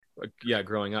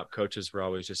growing up, coaches were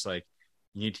always just like,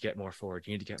 you need to get more forward.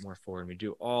 You need to get more forward. And we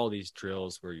do all these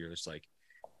drills where you're just like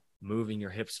moving your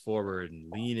hips forward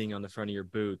and leaning on the front of your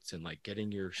boots and like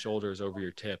getting your shoulders over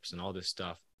your tips and all this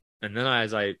stuff. And then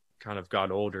as I kind of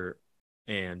got older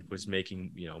and was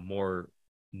making, more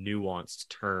nuanced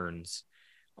turns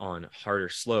on harder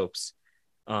slopes,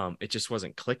 it just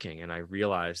wasn't clicking. And I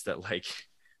realized that like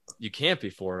you can't be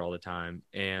forward all the time.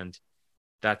 And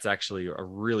that's actually a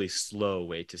really slow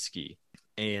way to ski.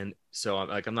 And so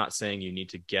I'm not saying you need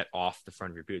to get off the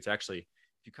front of your boots. Actually,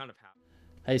 if you kind of have.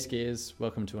 Hey skiers,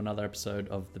 welcome to another episode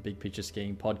of the Big Picture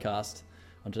Skiing podcast.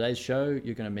 On today's show,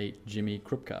 you're going to meet Jimmy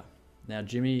Krupka. Now,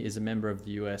 Jimmy is a member of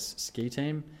the US ski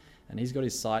team, and he's got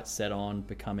his sights set on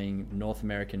becoming North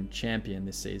American champion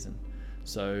this season.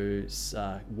 So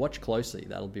watch closely.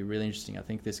 That'll be really interesting. I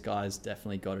think this guy's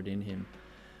definitely got it in him.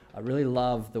 I really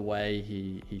love the way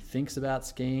he thinks about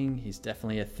skiing. He's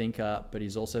definitely a thinker, but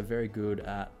he's also very good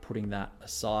at putting that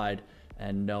aside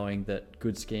and knowing that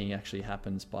good skiing actually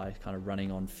happens by kind of running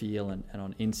on feel and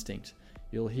on instinct.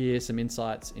 You'll hear some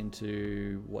insights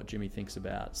into what Jimmy thinks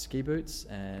about ski boots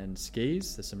and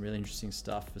skis. There's some really interesting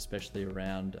stuff, especially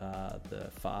around the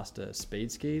faster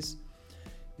speed skis.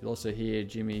 You'll also hear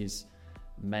Jimmy's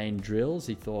main drills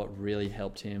he thought really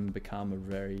helped him become a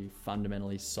very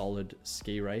fundamentally solid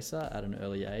ski racer at an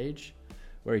early age.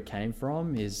 Where he came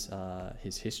from, his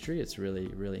history, it's really,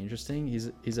 really interesting.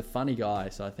 He's a funny guy,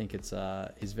 so I think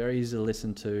he's very easy to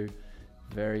listen to,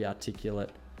 very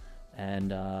articulate,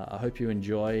 and I hope you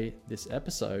enjoy this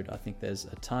episode. I think there's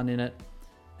a ton in it,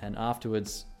 and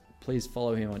afterwards, please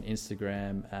follow him on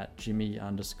Instagram at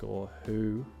Jimmy_who_.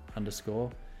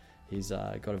 He's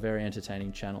got a very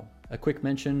entertaining channel. A quick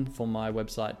mention for my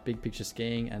website, Big Picture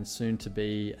Skiing, and soon to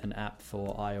be an app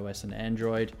for iOS and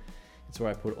Android. It's where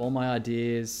I put all my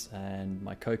ideas, and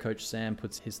my co-coach Sam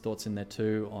puts his thoughts in there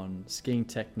too on skiing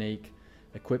technique,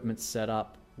 equipment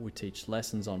setup. We teach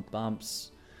lessons on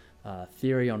bumps,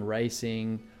 theory on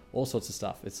racing, all sorts of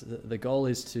stuff. The goal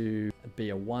is to be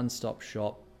a one-stop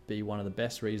shop, be one of the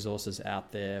best resources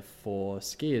out there for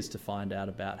skiers to find out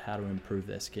about how to improve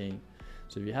their skiing.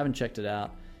 So if you haven't checked it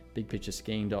out,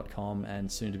 bigpictureskiing.com, and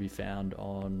soon to be found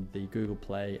on the Google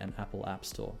Play and Apple App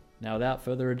Store. Now, without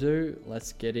further ado,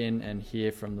 let's get in and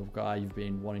hear from the guy you've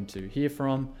been wanting to hear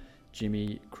from,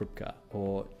 Jimmy Krupka,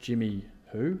 or Jimmy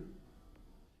who?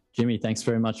 Jimmy, thanks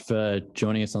very much for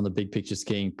joining us on the Big Picture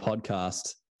Skiing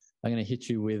podcast. I'm going to hit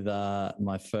you with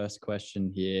my first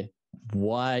question here.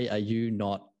 Why are you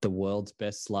not the world's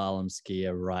best slalom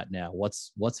skier right now?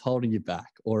 What's holding you back?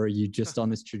 Or are you just on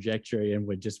this trajectory and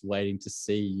we're just waiting to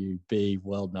see you be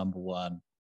world number one?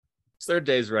 So there are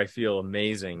days where I feel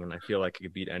amazing and I feel like I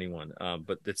could beat anyone,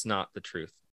 but it's not the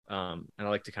truth. And I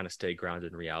like to kind of stay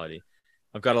grounded in reality.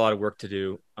 I've got a lot of work to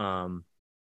do.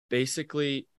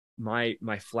 Basically, my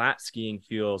flat skiing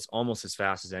feels almost as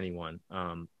fast as anyone,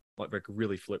 like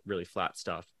really flat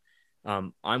stuff.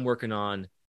 I'm working on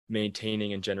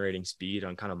maintaining and generating speed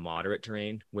on kind of moderate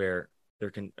terrain where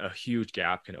a huge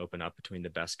gap can open up between the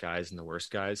best guys and the worst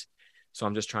guys. So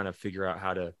I'm just trying to figure out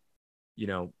how to,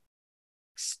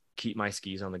 keep my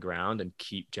skis on the ground and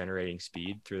keep generating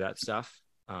speed through that stuff.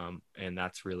 And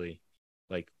that's really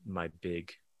like my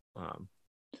big,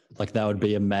 like that would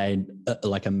be a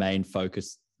main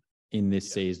focus in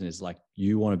this season is like,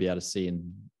 you want to be able to see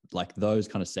in like those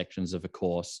kind of sections of a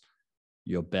course,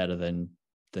 you're better than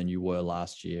you were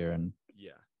last year. And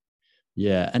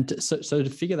and so to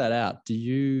figure that out, do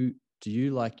you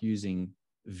like using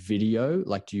video?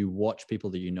 Like, do you watch people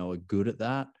that you know are good at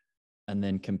that and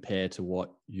then compare to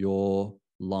what your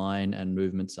line and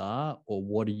movements are?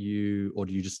 Or do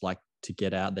you just like to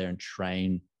get out there and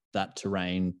train that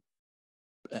terrain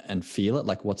and feel it?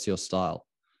 Like, what's your style?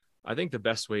 I think the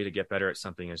best way to get better at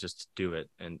something is just to do it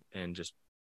and just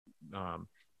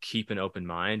keep an open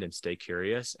mind and stay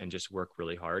curious and just work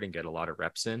really hard and get a lot of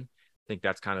reps in. I think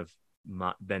that's kind of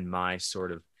been my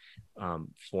sort of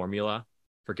formula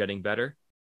for getting better.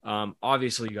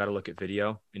 Obviously, you got to look at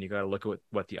video and you got to look at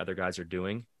what the other guys are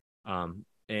doing.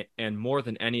 And more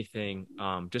than anything,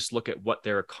 just look at what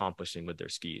they're accomplishing with their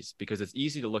skis, because it's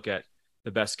easy to look at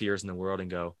the best skiers in the world and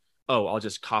go, oh, I'll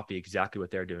just copy exactly what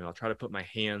they're doing. I'll try to put my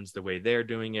hands the way they're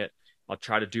doing it. I'll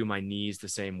try to do my knees the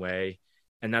same way.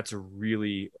 And that's a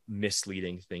really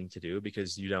misleading thing to do,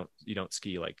 because you don't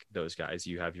ski like those guys.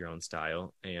 You have your own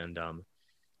style, and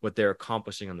what they're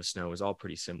accomplishing on the snow is all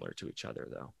pretty similar to each other,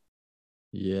 though.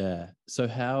 Yeah. So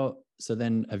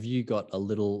then have you got a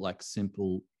little like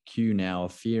simple cue now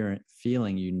of feeling,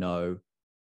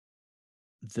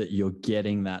 that you're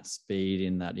getting that speed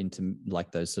in that into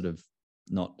like those sort of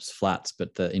not flats,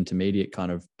 but the intermediate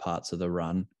kind of parts of the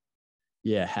run,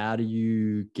 yeah, how do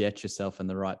you get yourself in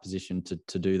the right position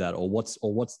to do that? Or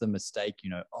what's the mistake,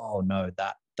 oh no,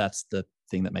 that's the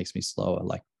thing that makes me slower.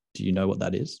 Like, do you know what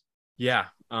that is? Yeah.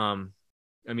 I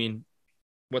mean,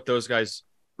 what those guys,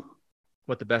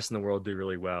 what the best in the world do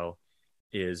really well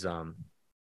is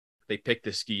they pick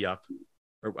the ski up,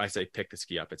 or I say pick the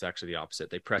ski up. It's actually the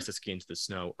opposite. They press the ski into the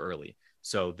snow early.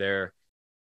 So they're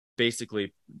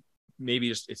basically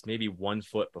it's maybe 1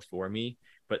 foot before me,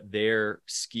 but their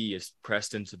ski is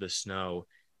pressed into the snow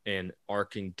and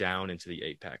arcing down into the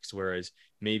apex. Whereas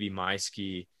maybe my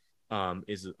ski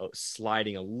is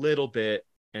sliding a little bit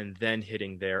and then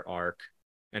hitting their arc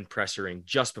and pressuring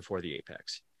just before the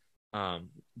apex.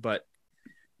 But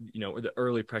the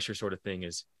early pressure sort of thing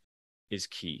is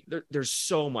key. There's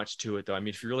so much to it though. I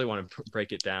mean, if you really want to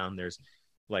break it down, there's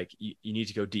like you need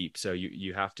to go deep. So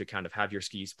you have to kind of have your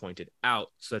skis pointed out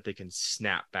so that they can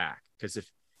snap back. Because if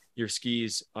your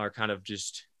skis are kind of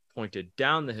just pointed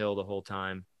down the hill the whole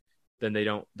time, then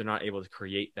they're not able to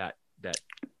create that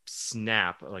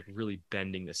snap, like really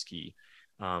bending the ski.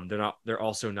 They're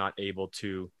also not able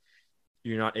to,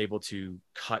 you're not able to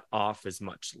cut off as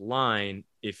much line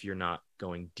if you're not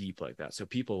going deep like that. So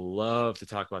people love to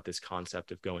talk about this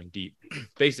concept of going deep,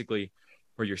 basically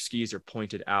where your skis are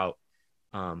pointed out.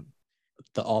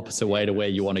 The opposite way to where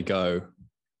you want to go.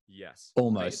 Yes.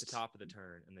 Almost. Right at the top of the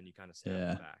turn, and then you kind of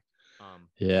snap back.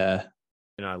 Yeah.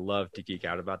 And I love to geek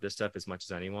out about this stuff as much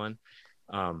as anyone.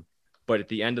 But at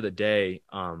the end of the day,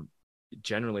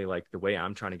 generally, like the way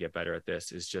I'm trying to get better at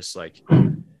this is just like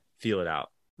feel it out.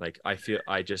 Like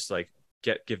I just like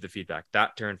give the feedback.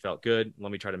 That turn felt good.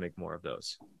 Let me try to make more of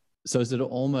those. So is it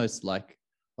almost like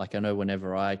I know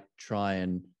whenever I try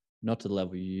and, not to the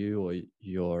level you or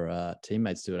your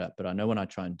teammates do it at, but I know when I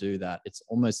try and do that, it's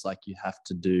almost like you have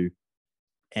to do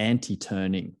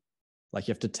anti-turning. Like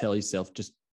you have to tell yourself,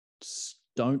 just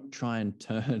don't try and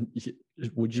turn.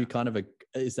 Would you kind of,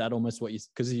 is that almost what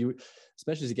because you,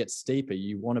 especially as it gets steeper,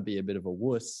 you want to be a bit of a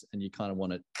wuss and you kind of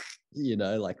want to,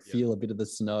 feel a bit of the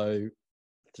snow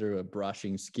through a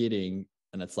brushing, skidding.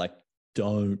 And it's like,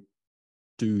 don't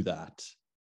do that.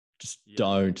 Just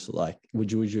don't. Like,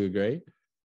 would you agree?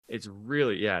 It's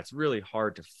really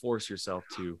hard to force yourself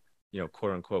to,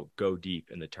 quote unquote, go deep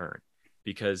in the turn,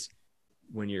 because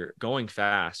when you're going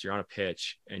fast, you're on a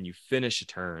pitch and you finish a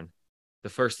turn, the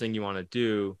first thing you want to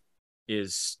do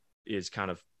is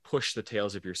kind of push the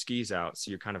tails of your skis out.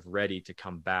 So you're kind of ready to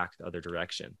come back the other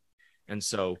direction. And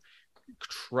so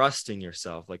trusting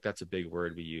yourself, like that's a big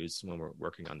word we use when we're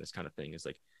working on this kind of thing, is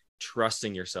like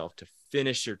trusting yourself to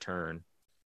finish your turn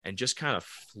and just kind of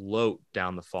float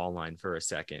down the fall line for a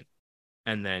second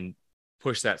and then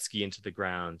push that ski into the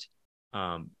ground,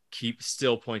 keep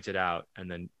still pointed out, and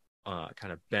then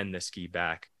kind of bend the ski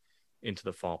back into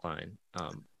the fall line.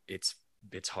 It's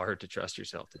hard to trust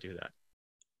yourself to do that.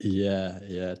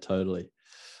 Yeah, totally.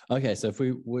 Okay, so if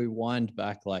we wind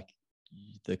back like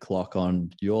the clock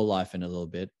on your life in a little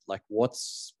bit, like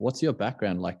what's your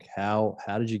background? Like how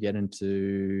did you get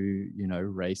into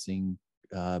racing,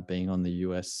 being on the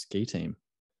US ski team?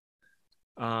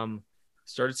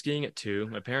 Started skiing at 2.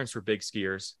 My parents were big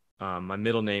skiers. My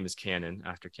middle name is Cannon,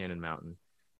 after Cannon Mountain,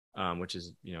 which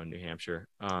is in New Hampshire.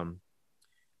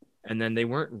 And then they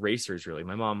weren't racers really.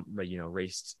 My mom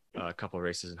raced a couple of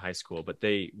races in high school, but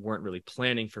they weren't really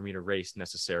planning for me to race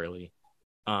necessarily.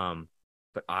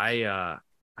 But I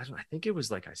think it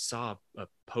was like I saw a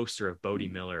poster of Bodie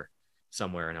Miller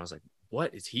somewhere and I was like,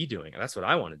 what is he doing? That's what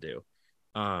I want to do.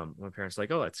 My parents were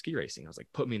like, oh, that's ski racing. I was like,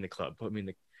 put me in the club, put me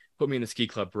in the ski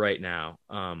club right now.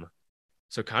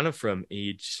 So kind of from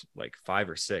age like 5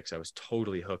 or 6, I was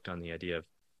totally hooked on the idea of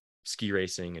ski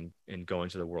racing and going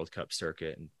to the World Cup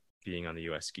circuit and being on the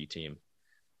US ski team.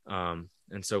 And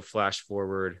so flash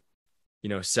forward,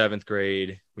 7th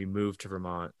grade, we moved to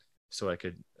Vermont so I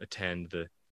could attend the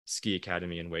ski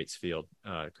academy in Waitsfield,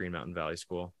 Green Mountain Valley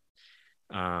School.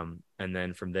 And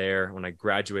then from there, when I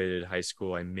graduated high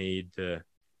school, I made the,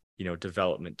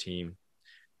 development team.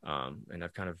 And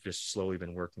I've kind of just slowly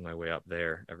been working my way up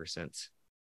there ever since.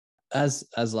 As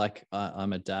like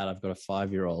I'm a dad, I've got a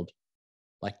 5-year-old.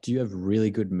 Like, do you have really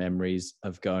good memories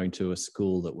of going to a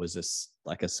school that was a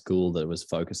school that was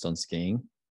focused on skiing?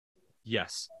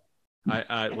 Yes.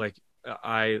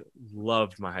 I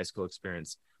loved my high school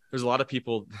experience. There's a lot of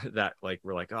people that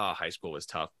were like, oh, high school was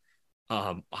tough.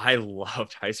 I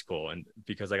loved high school, and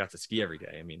because I got to ski every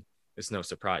day. I mean, it's no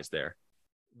surprise there.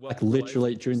 Like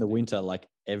literally during the winter, like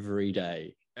every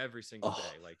day. Every single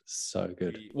day. Like so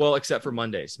good. Well, except for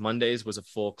Mondays. Mondays was a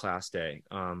full class day.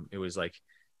 It was like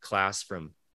class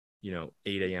from 8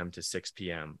 a.m. to 6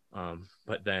 p.m.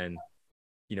 But then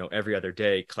every other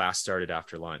day class started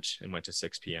after lunch and went to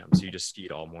 6 p.m. So you just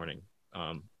skied all morning,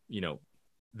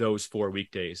 those 4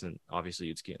 weekdays. And obviously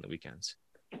you'd ski on the weekends.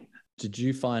 Did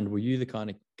you find, were you the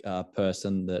kind of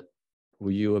person that,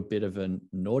 were you a bit of a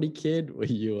naughty kid? Were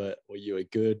you a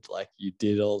good, like you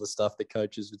did all the stuff that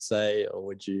coaches would say, or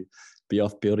would you be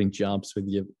off building jumps with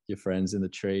your friends in the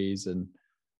trees? And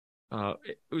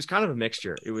it was kind of a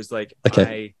mixture. It was like,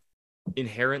 okay.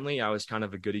 I was kind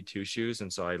of a goody two shoes.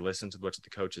 And so I listened to what the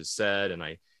coaches said, and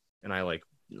I like,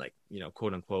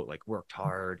 quote unquote, like worked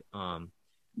hard.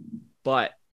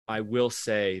 But I will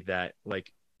say that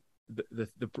like the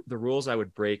rules I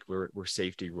would break were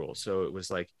safety rules. So it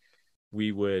was like,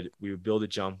 we would build a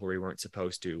jump where we weren't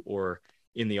supposed to, or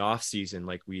in the off season,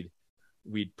 like we'd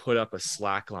put up a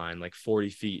slack line like 40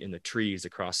 feet in the trees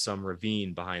across some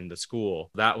ravine behind the school.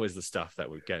 That was the stuff that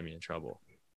would get me in trouble.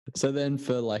 So then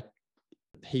for like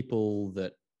people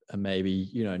that are maybe,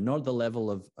 not at the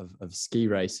level of ski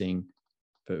racing,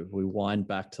 but if we wind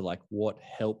back to like what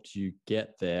helped you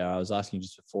get there, I was asking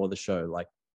just before the show, like,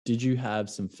 did you have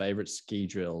some favorite ski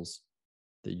drills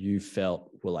that you felt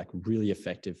were like really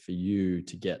effective for you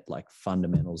to get like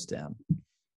fundamentals down?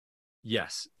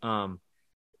 Yes.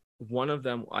 One of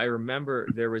them, I remember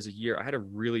there was a year I had a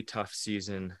really tough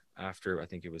season after, I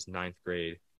think it was ninth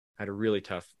grade. I had a really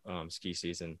tough ski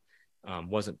season.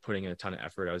 Wasn't putting in a ton of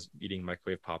effort. I was eating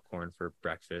microwave popcorn for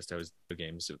breakfast. I was video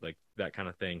games, like that kind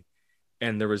of thing.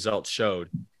 And the results showed.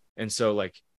 And so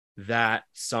like that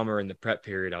summer in the prep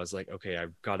period, I was like, okay,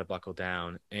 I've got to buckle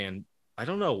down. And I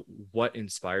don't know what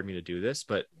inspired me to do this,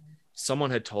 but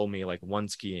someone had told me like one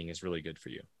skiing is really good for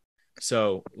you.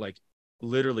 So like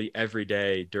literally every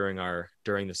day during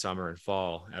the summer and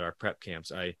fall at our prep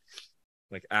camps, I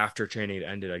like after training had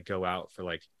ended, I'd go out for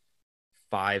like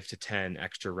 5 to 10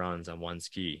 extra runs on one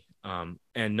ski.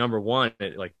 And number one,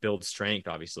 it like builds strength,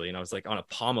 obviously. And I was like on a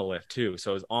pommel lift too.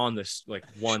 So I was on this like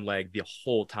one leg the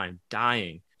whole time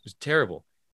dying. It was terrible.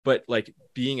 But like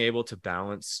being able to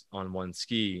balance on one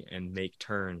ski and make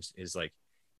turns is like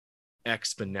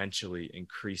exponentially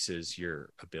increases your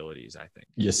abilities, I think.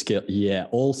 Your skill. Yeah.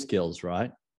 All skills,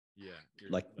 right? Yeah.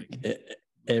 Like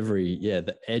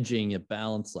the edging, your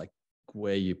balance, like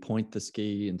where you point the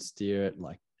ski and steer it.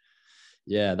 Like,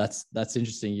 yeah, that's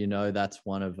interesting. That's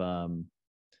one of Eric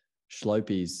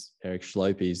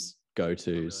Schlopey's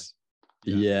go-tos.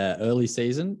 Oh, really? Yeah, early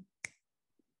season,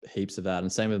 heaps of that.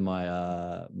 And same with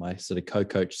my my sort of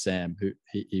co-coach Sam, who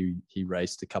he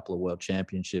raced a couple of world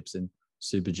championships in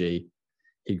Super G.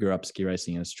 He grew up ski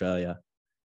racing in Australia,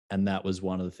 and that was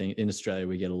one of the things. In Australia,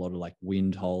 we get a lot of like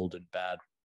wind hold and bad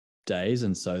days,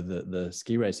 and so the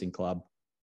ski racing club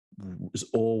was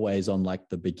always on like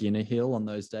the beginner hill on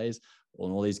those days,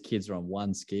 and all these kids are on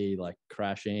one ski, like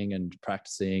crashing and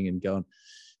practicing and going.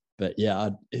 But yeah,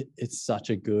 it's such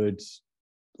a good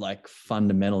like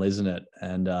fundamental, isn't it?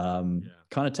 And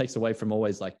kind of takes away from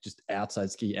always like just outside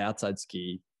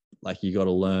ski. Like you got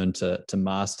to learn to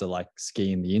master like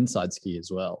skiing the inside ski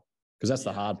as well, because that's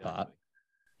the hard part.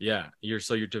 Yeah,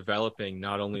 you're developing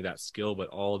not only that skill, but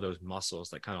all of those muscles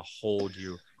that kind of hold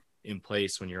you in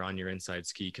place when you're on your inside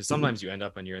ski. Because sometimes you end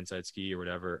up on your inside ski or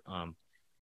whatever.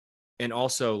 And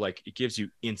also like it gives you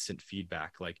instant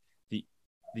feedback. Like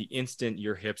the instant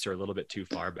your hips are a little bit too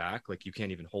far back, like you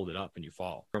can't even hold it up and you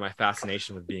fall. Where my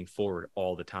fascination with being forward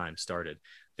all the time started.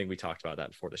 I think we talked about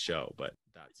that before the show, but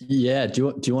that's yeah.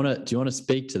 Do you want to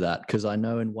speak to that? Because I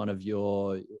know in one of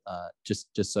your just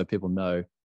so people know,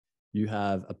 you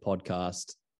have a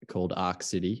podcast called Arc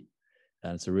City,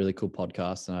 and it's a really cool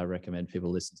podcast, and I recommend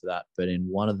people listen to that. But in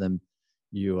one of them,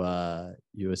 you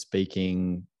were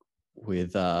speaking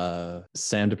with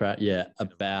Sam DePrat, yeah,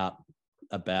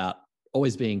 about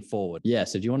always being forward. Yeah.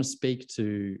 So do you want to speak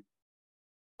to,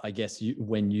 I guess,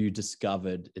 when you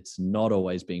discovered it's not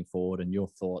always being forward and your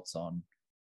thoughts on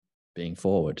being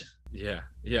forward? Yeah.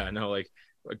 No, like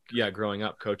growing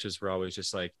up, coaches were always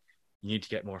just like, you need to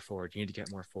get more forward. You need to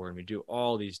get more forward. And we do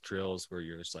all these drills where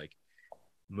you're just like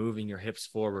moving your hips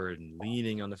forward and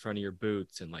leaning on the front of your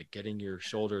boots and like getting your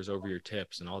shoulders over your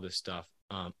tips and all this stuff.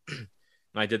 And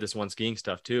I did this one skiing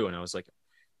stuff too. And I was like,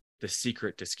 the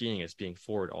secret to skiing is being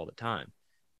forward all the time.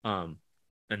 And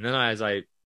then as I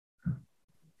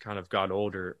kind of got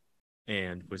older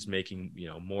and was making,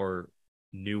 more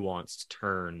nuanced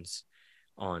turns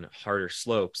on harder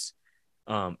slopes,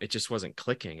 it just wasn't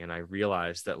clicking. And I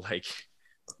realized that like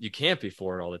you can't be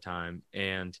forward all the time.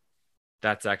 And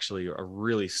that's actually a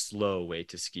really slow way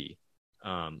to ski.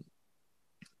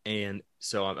 And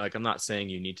so I'm not saying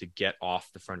you need to get off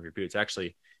the front of your boots.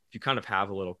 Actually, if you kind of have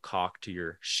a little cock to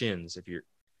your shins, if you're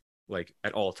like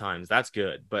at all times, that's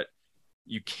good. But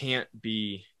you can't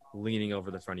be leaning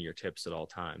over the front of your tips at all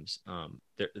times.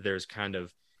 There's kind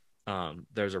of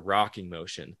there's a rocking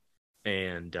motion,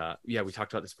 and we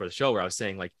talked about this before the show, where I was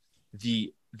saying like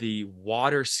the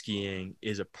water skiing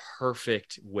is a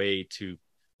perfect way to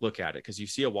look at it, because you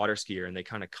see a water skier and they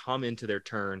kind of come into their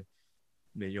turn,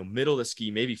 middle of the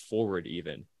ski, maybe forward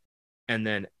even, and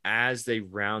then as they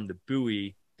round the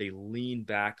buoy, they lean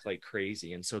back like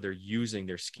crazy, and so they're using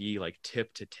their ski like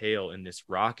tip to tail in this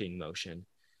rocking motion.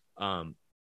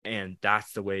 And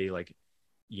that's the way, like,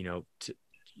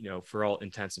 for all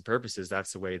intents and purposes,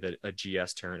 that's the way that a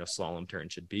GS turn, a slalom turn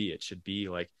should be. It should be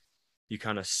like, you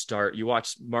kind of start, you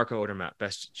watch Marco Odermatt,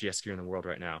 best GS skier in the world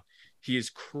right now. He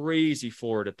is crazy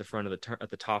forward at the front of the turn,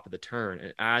 at the top of the turn.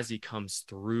 And as he comes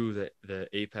through the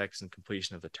apex and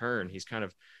completion of the turn, he's kind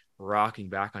of rocking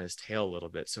back on his tail a little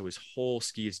bit. So his whole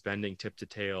ski is bending tip to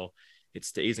tail. It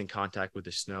stays in contact with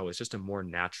the snow. It's just a more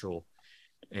natural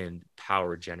and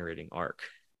power generating arc.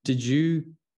 Did you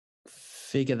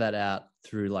figure that out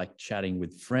through like chatting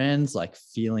with friends, like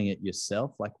feeling it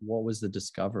yourself? Like, what was the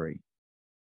discovery?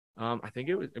 I think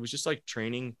it was just like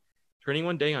training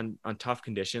one day on tough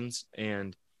conditions,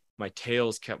 and my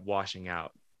tails kept washing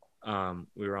out.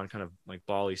 We were on kind of like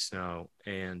Bali snow,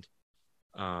 and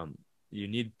you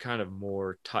need kind of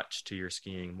more touch to your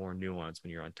skiing, more nuance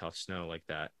when you're on tough snow like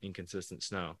that, inconsistent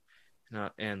snow.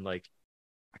 And like,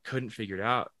 I couldn't figure it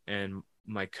out. And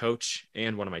my coach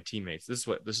and one of my teammates, this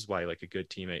is why like a good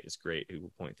teammate is great, who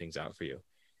will point things out for you.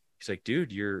 He's like,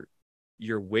 dude, you're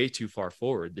way too far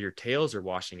forward. Your tails are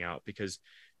washing out because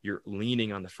you're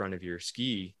leaning on the front of your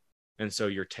ski. And so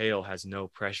your tail has no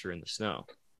pressure in the snow.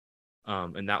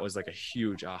 And that was like a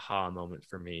huge aha moment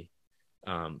for me.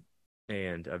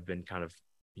 And I've been kind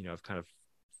of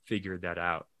figured that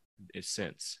out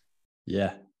since.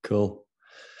 Yeah, cool.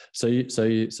 So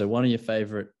one of your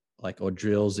favorite or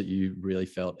drills that you really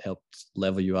felt helped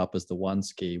level you up as the one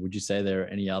ski, would you say there are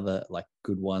any other like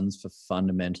good ones for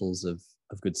fundamentals of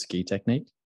good ski technique?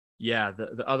 Yeah,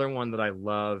 the other one that I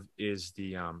love is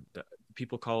the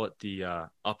people call it the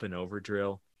up and over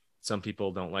drill. Some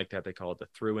people don't like that. They call it the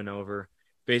through and over.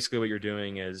 Basically what you're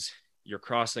doing is you're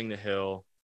crossing the hill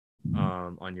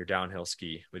on your downhill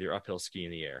ski with your uphill ski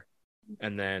in the air.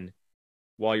 And then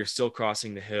while you're still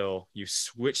crossing the hill, you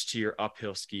switch to your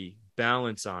uphill ski,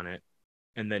 balance on it,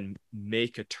 and then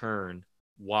make a turn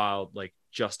while like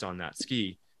just on that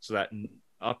ski. So that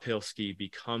uphill ski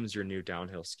becomes your new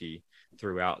downhill ski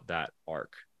throughout that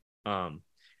arc.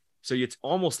 So it's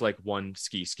almost like one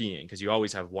ski skiing, because you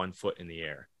always have one foot in the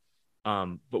air.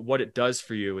 But what it does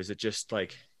for you is it just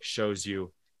like shows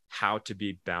you how to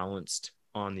be balanced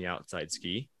on the outside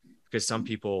ski, because some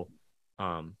people,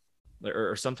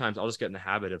 or sometimes I'll just get in the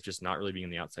habit of just not really being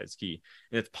in the outside ski.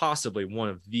 And it's possibly one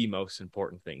of the most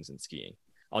important things in skiing.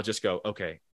 I'll just go,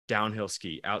 okay, downhill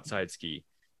ski, outside ski,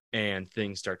 and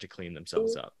things start to clean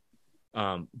themselves up.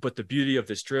 But the beauty of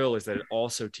this drill is that it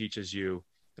also teaches you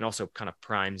and also kind of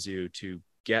primes you to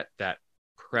get that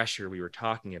pressure we were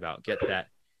talking about, get that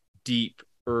deep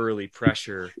early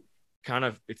pressure. Kind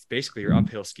of, it's basically your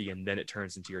uphill ski, and then it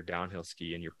turns into your downhill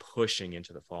ski, and you're pushing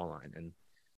into the fall line. And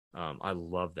I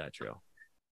love that drill.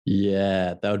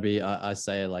 Yeah, that would be, I'd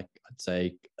say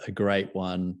a great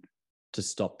one to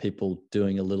stop people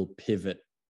doing a little pivot,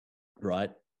 right?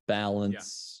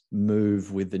 Balance,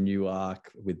 move with the new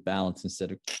arc with balance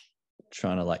instead of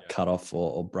trying to cut off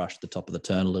or brush the top of the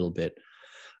turn a little bit.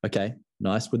 Okay,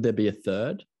 nice. Would there be a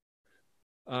third?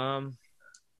 I'm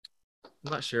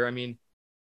not sure. I mean,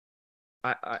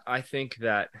 I think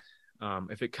that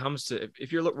if it comes to,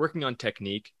 if you're working on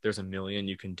technique, there's a million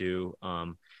you can do.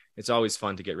 It's always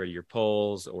fun to get rid of your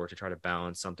poles or to try to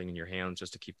balance something in your hands,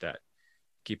 just to keep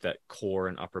that core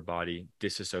and upper body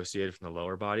disassociated from the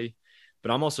lower body.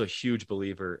 But I'm also a huge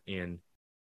believer in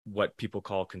what people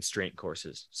call constraint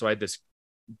courses. So I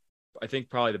think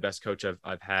probably the best coach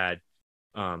I've had,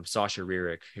 Sasha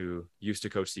Rierick, who used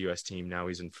to coach the US team. Now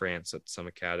he's in France at some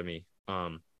academy.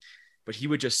 But he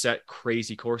would just set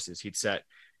crazy courses. He'd set,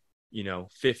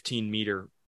 15-meter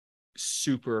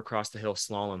super across the hill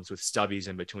slaloms with stubbies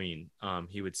in between.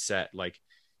 He would set like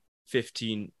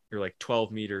 15 or like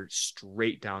 12-meter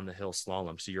straight down the hill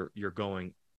slalom. So you're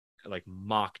going like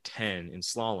Mach 10 in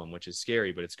slalom, which is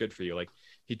scary, but it's good for you. Like,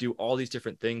 he'd do all these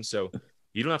different things. So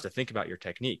you don't have to think about your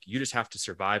technique. You just have to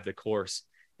survive the course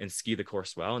and ski the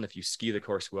course well. And if you ski the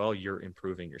course well, you're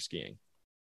improving your skiing.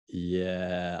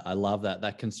 Yeah, I love that.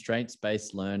 That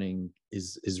constraints-based learning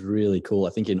is really cool. I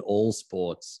think in all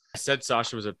sports. I said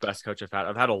Sasha was the best coach I've had.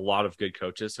 I've had a lot of good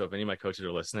coaches. So if any of my coaches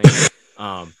are listening,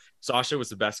 Sasha was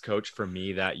the best coach for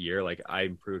me that year. Like, I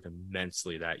improved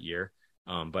immensely that year.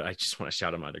 But I just want to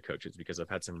shout out my other coaches because I've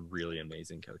had some really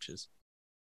amazing coaches.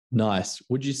 Nice.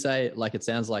 Would you say, like, it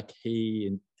sounds like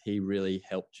he really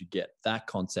helped you get that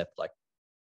concept, like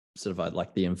sort of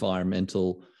like the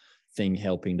environmental thing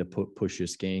helping to push your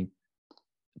skiing?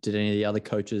 Did any of the other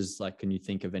coaches, like, can you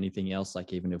think of anything else,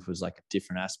 like even if it was like a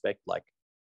different aspect, like,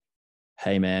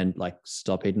 hey man, like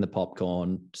stop eating the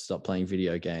popcorn, stop playing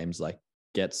video games, like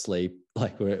get sleep?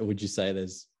 Like, would you say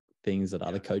there's things that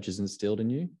other coaches instilled in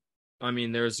you? I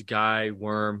mean, there's a guy,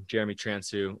 Worm, Jeremy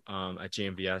Transu, at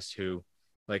JMVS, who,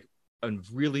 like, a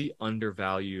really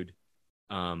undervalued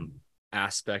um,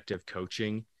 aspect of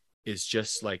coaching is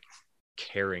just like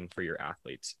caring for your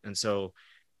athletes. And so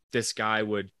this guy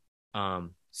would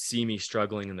see me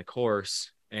struggling in the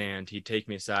course, and he'd take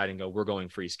me aside and go, "We're going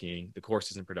free skiing. The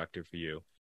course isn't productive for you.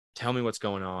 Tell me what's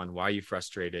going on. Why are you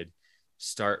frustrated?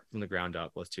 Start from the ground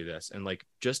up. Let's do this." And like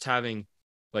just having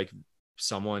like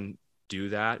someone do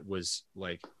that was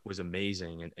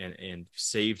amazing, and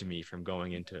saved me from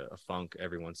going into a funk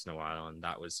every once in a while. And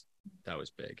that was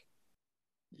big.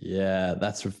 Yeah,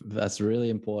 that's really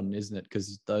important, isn't it?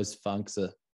 Because those funks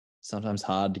are sometimes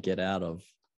hard to get out of,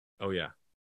 Oh yeah.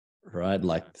 right?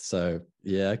 Like, so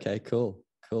yeah, okay, cool,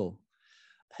 cool.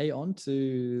 Hey, on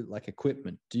to like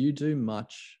equipment. Do you do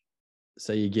much?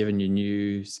 So you're given your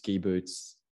new ski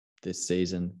boots this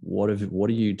season. What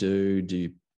do you do? Do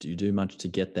you do much to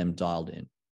get them dialed in?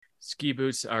 Ski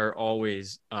boots are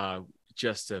always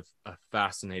just a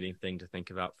fascinating thing to think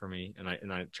about for me, and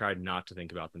I tried not to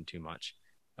think about them too much.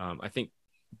 I think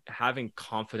having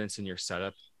confidence in your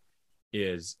setup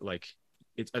is like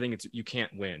I think it's you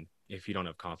can't win if you don't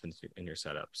have confidence in your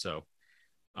setup. So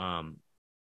um,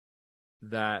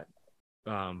 that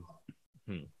um,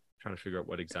 trying to figure out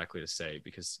what exactly to say,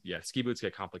 because yeah, ski boots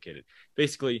get complicated.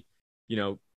 Basically, you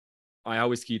know, I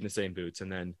always skied in the same boots,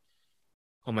 and then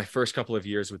on my first couple of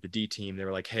years with the D team, they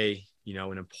were like, "Hey,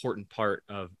 an important part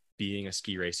of being a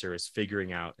ski racer is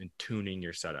figuring out and tuning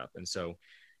your setup." And so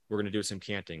we're going to do some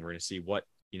canting. We're going to see what,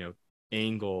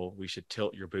 angle we should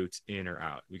tilt your boots in or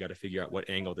out. We got to figure out what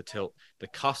angle to tilt the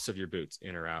cuffs of your boots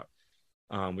in or out.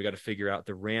 We got to figure out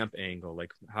the ramp angle,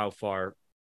 like how far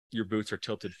your boots are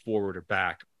tilted forward or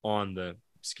back on the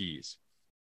skis.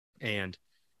 And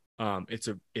it's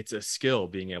a skill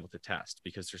being able to test,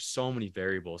 because there's so many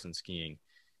variables in skiing,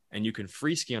 and you can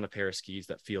free ski on a pair of skis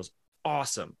that feels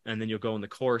awesome, and then you'll go in the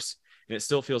course and it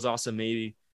still feels awesome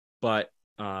maybe, but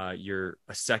you're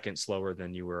a second slower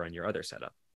than you were on your other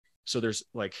setup. So it's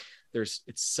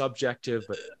subjective,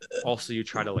 but also you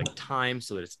try to like time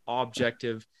so that it's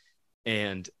objective,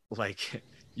 and like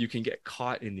you can get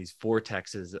caught in these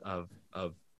vortexes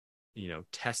of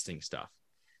testing stuff.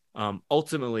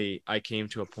 Ultimately, I came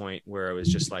to a point where I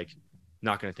was just like,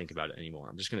 not going to think about it anymore.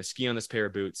 I'm just going to ski on this pair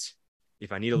of boots.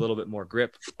 If I need a little bit more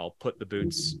grip, I'll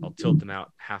tilt them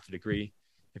out half a degree.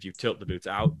 If you tilt the boots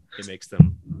out, it makes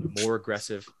them more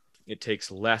aggressive. It takes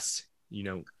less,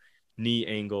 knee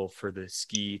angle for the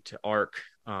ski to arc.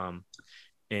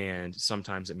 And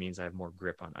sometimes it means I have more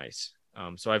grip on ice.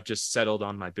 So I've just settled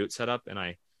on my boot setup, and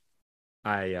I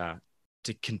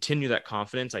to continue that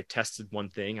confidence, I tested one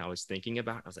thing I was thinking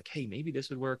about. I was like, hey, maybe this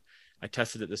would work. I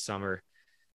tested it this summer.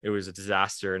 It was a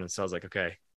disaster. And so I was like,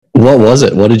 okay. What was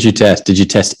it? What did you test? Did you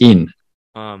test in?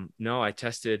 No, I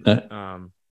tested,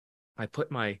 I put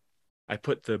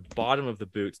the bottom of the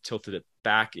boot, tilted it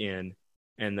back in,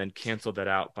 and then canceled that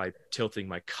out by tilting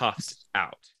my cuffs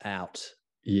out. Out.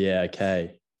 Yeah.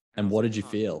 Okay. And what did you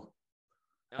feel?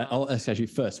 Oh, actually,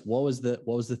 first, what was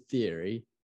the theory,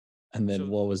 and then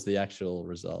what was the actual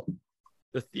result?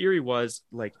 The theory was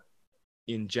like,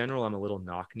 in general, I'm a little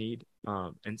knock-kneed,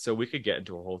 and so we could get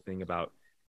into a whole thing about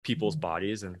people's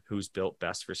bodies and who's built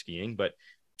best for skiing. But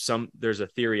there's a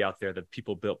theory out there that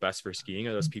people built best for skiing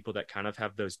are those people that kind of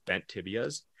have those bent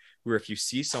tibias, where if you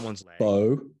see someone's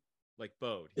leg, like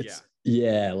bowed,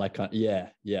 yeah,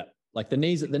 like the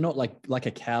knees, they're not like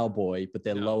a cowboy, but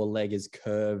their lower leg is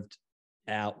curved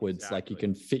outwards. Exactly. Like you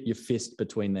can fit your fist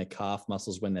between their calf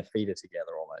muscles when their feet are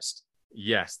together almost.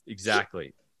 Yes,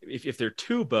 exactly. If they're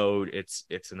too bowed, it's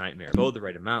a nightmare. Bow the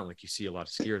right amount, like you see a lot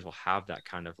of skiers will have that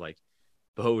kind of like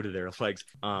bow to their legs.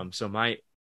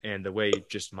 And the way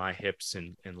just my hips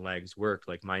and legs work,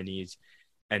 like my knees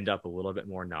end up a little bit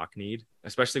more knock-kneed,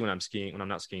 especially when I'm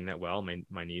not skiing that well.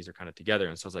 My knees are kind of together.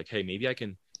 And so I was like, hey, maybe I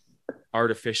can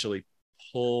artificially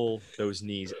pull those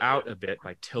knees out a bit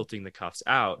by tilting the cuffs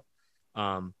out.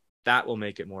 That will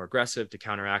make it more aggressive. To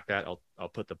counteract that, I'll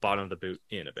put the bottom of the boot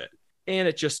in a bit. And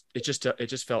it just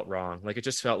felt wrong. Like it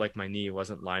just felt like my knee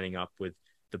wasn't lining up with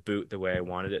the boot the way I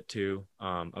wanted it to.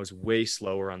 I was way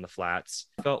slower on the flats.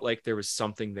 Felt like there was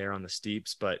something there on the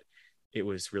steeps, but it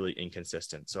was really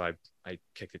inconsistent. So I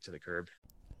kicked it to the curb.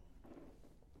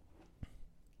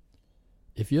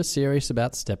 If you're serious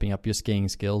about stepping up your skiing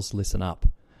skills, listen up.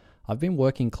 I've been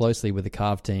working closely with the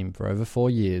Carve team for over 4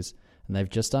 years, and they've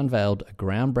just unveiled a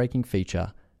groundbreaking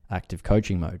feature, Active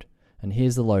Coaching Mode. And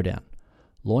here's the lowdown.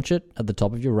 Launch it at the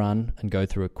top of your run and go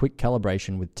through a quick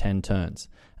calibration with 10 turns,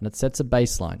 and it sets a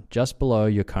baseline just below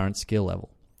your current skill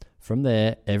level. From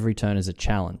there, every turn is a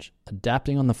challenge,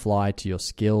 adapting on the fly to your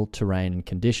skill, terrain, and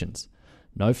conditions.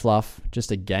 No fluff,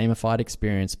 just a gamified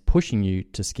experience pushing you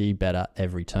to ski better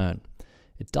every turn.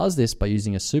 It does this by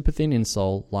using a super thin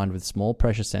insole lined with small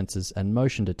pressure sensors and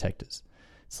motion detectors.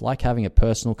 It's like having a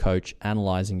personal coach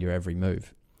analyzing your every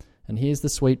move. And here's the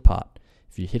sweet part.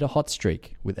 If you hit a hot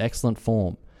streak with excellent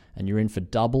form and you're in for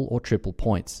double or triple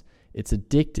points, it's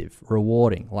addictive,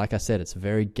 rewarding. Like I said, it's a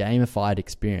very gamified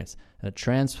experience, and it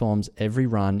transforms every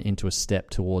run into a step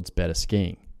towards better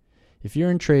skiing. If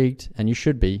you're intrigued, and you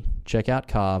should be, check out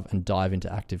Carve and dive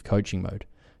into Active Coaching Mode.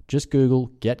 Just Google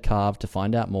Get Carve to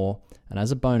find out more, and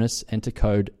as a bonus, enter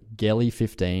code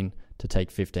GELLY15 to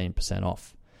take 15%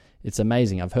 off. It's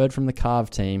amazing. I've heard from the Carve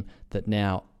team that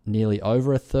now nearly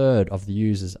over a third of the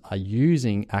users are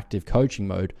using Active Coaching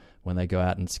Mode when they go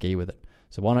out and ski with it.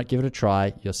 So why not give it a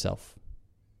try yourself?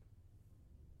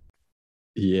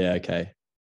 Yeah, okay.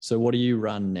 So what do you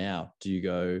run now? Do you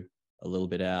go a little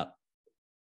bit out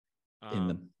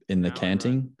in the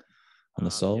canting on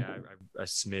the sole? Yeah, a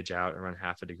smidge out, around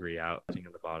half a degree out, at the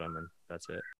bottom, and that's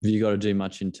it. Have you got to do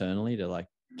much internally to like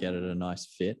get it a nice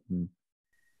fit? And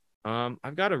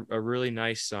I've got a really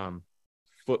nice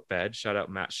footbed, shout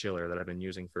out Matt Schiller, that I've been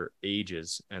using for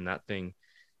ages, and that thing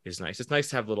is nice. It's nice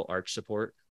to have a little arch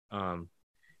support.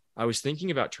 I was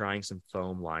thinking about trying some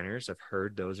foam liners. I've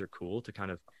heard those are cool to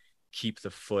kind of keep the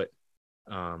foot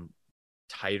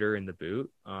tighter in the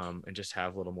boot and just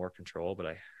have a little more control, but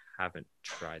I haven't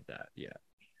tried that yet.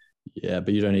 Yeah,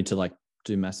 but you don't need to like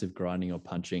do massive grinding or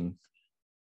punching.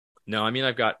 No, I mean,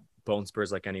 I've got bone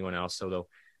spurs like anyone else, so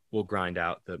we'll grind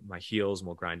out my heels and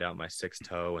we'll grind out my sixth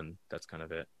toe, and that's kind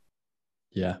of it.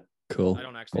 Yeah, cool. I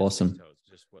don't actually awesome. Have toes,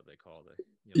 just what they call the.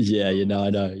 Yeah, I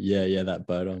know. Yeah, that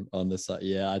boat on the side.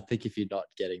 Yeah, I think if you're not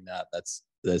getting that,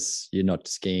 that's you're not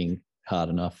skiing hard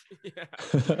enough.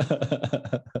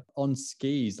 Yeah. On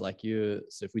skis,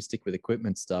 so if we stick with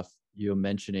equipment stuff, you're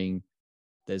mentioning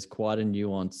there's quite a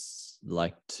nuance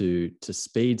like to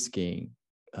speed skiing.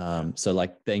 So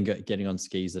like then getting on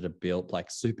skis that are built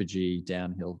like Super G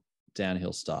downhill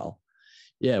style.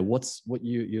 Yeah, what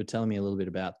you're telling me a little bit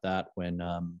about that when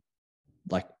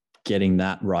like getting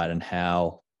that right and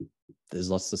how there's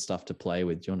lots of stuff to play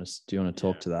with. Do you want to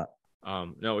talk to that?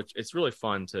 No, it's really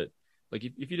fun to like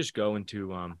if you just go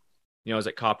into I was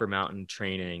at Copper Mountain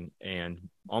training, and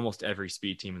almost every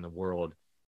speed team in the world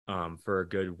for a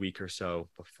good week or so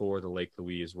before the Lake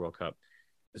Louise World Cup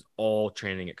is all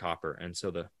training at Copper. And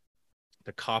so the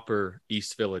Copper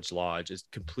East Village Lodge is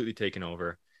completely taken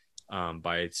over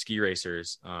by ski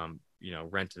racers,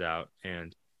 rented out,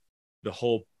 and the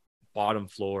whole bottom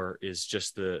floor is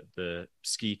just the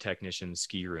ski technician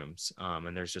ski rooms.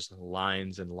 And there's just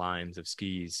lines and lines of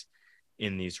skis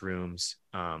in these rooms.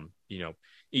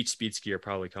 Each speed skier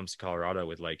probably comes to Colorado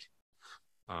with like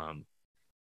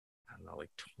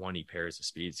 20 pairs of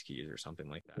speed skis or something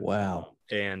like that. Wow.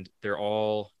 And they're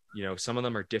all, some of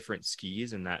them are different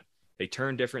skis in that they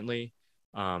turn differently.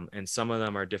 And some of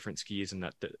them are different skis in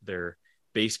that their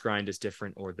base grind is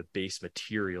different, or the base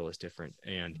material is different.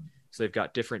 And so they've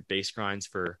got different base grinds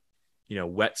for,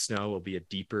 wet snow will be a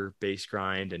deeper base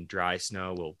grind, and dry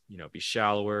snow will, be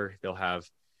shallower. They'll have,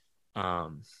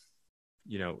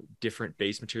 different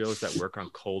base materials that work on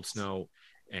cold snow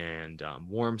and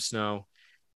warm snow.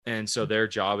 And so their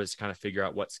job is to kind of figure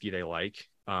out what ski they like.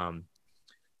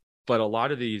 But a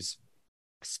lot of these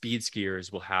speed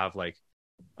skiers will have like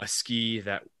a ski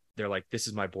that they're like, this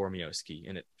is my Bormio ski,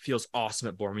 and it feels awesome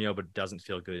at Bormio, but it doesn't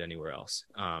feel good anywhere else.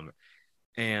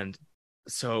 And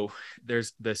so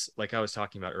there's this, like I was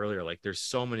talking about earlier, like there's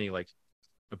so many like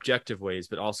objective ways,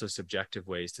 but also subjective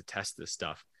ways to test this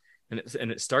stuff.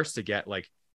 And it starts to get like,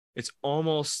 it's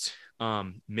almost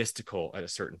mystical at a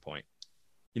certain point,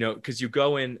 because you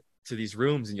go in to these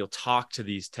rooms and you'll talk to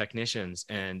these technicians,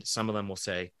 and some of them will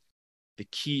say the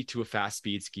key to a fast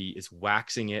speed ski is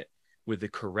waxing it with the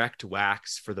correct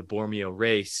wax for the Bormio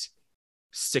race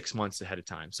 6 months ahead of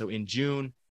time. So in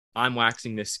June, I'm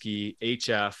waxing this ski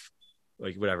HF,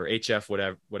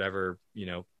 whatever,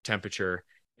 temperature,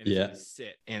 and it's gonna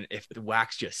sit. And if the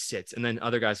wax just sits, and then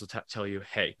other guys will tell you,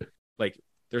 hey, like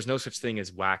there's no such thing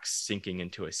as wax sinking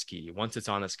into a ski. Once it's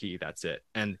on a ski, that's it.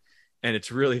 And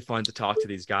it's really fun to talk to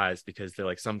these guys, because they're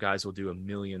like, some guys will do a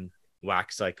million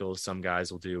wax cycles. Some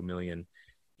guys will do a million,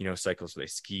 cycles where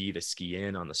they ski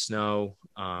in on the snow.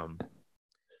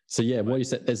 So yeah, what you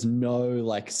said, there's no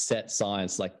like set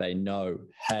science, like they know,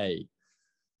 hey,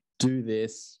 do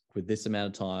this with this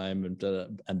amount of time and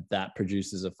that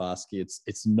produces a fast ski.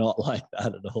 It's not like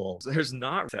that at all. So there's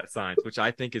not that science, which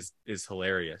I think is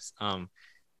hilarious.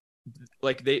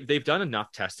 Like they've done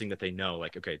enough testing that they know,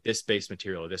 like, okay, this base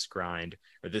material or this grind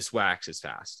or this wax is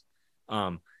fast.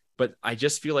 But I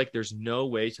just feel like there's no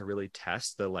way to really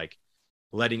test the like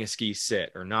letting a ski sit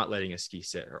or not letting a ski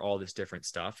sit or all this different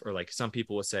stuff. Or like some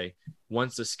people will say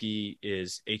once the ski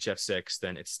is HF6,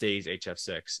 then it stays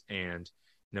HF6. And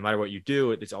no matter what you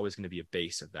do, it's always going to be a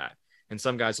base of that. And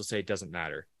some guys will say it doesn't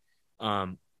matter.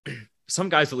 Some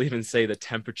guys will even say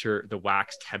the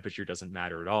wax temperature doesn't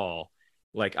matter at all.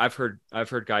 Like I've heard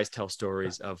guys tell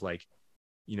stories of like,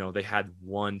 they had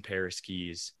one pair of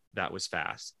skis that was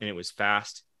fast and it was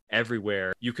fast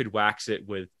everywhere. You could wax it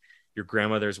with your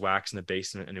grandmother's wax in the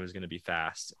basement and it was going to be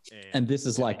fast. And this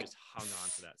is like just hung on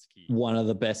to that ski. One of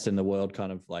the best in the world,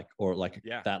 kind of like, or like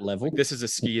that level. Like this is a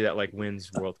ski that like wins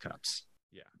World Cups.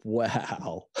 Yeah.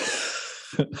 Wow.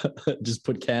 Just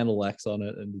put candle wax on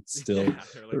it and it still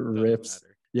rips.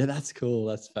 Yeah, that's cool.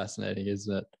 That's fascinating,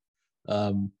 isn't it?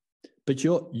 But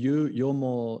you're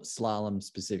more slalom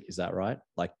specific, is that right?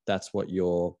 Like that's what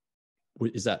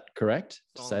is that correct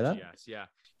to say that? Yes, yeah.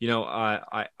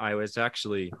 I was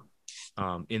actually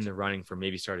in the running for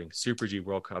maybe starting Super G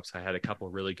World Cups. I had a couple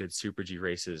really good Super G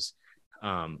races.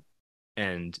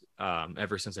 And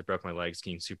ever since I broke my leg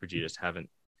skiing Super G, just haven't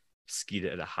skied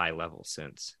it at a high level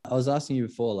since. I was asking you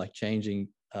before, like changing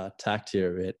tact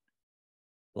here a bit.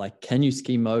 Like, can you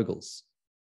ski moguls?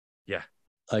 Yeah.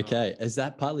 Okay. Is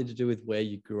that partly to do with where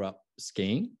you grew up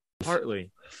skiing?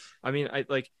 Partly. I mean,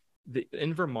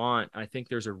 in Vermont, I think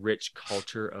there's a rich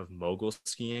culture of mogul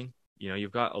skiing.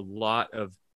 You've got a lot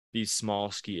of these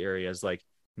small ski areas like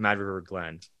Mad River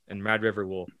Glen, and Mad River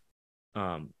will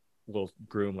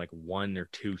groom like one or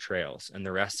two trails, and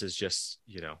the rest is just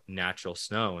natural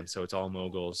snow, and so it's all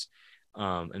moguls.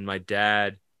 And my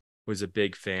dad was a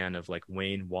big fan of like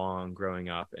Wayne Wong growing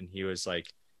up, and he was like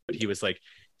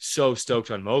so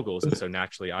stoked on moguls, and so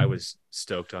naturally I was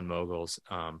stoked on moguls.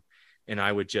 And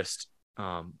I would just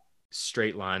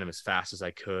straight line them as fast as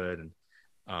I could, and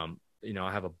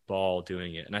I have a ball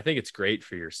doing it, and I think it's great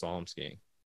for your slalom skiing.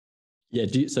 Yeah.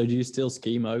 Do you still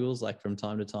ski moguls like from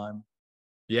time to time?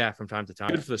 Yeah, from time to time.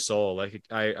 Good for the soul. Like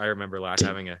I remember last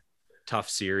having a tough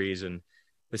series, and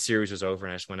the series was over,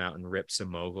 and I just went out and ripped some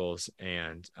moguls,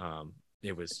 and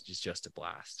it was just a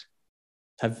blast.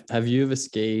 Have you ever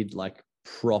skied like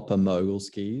proper mogul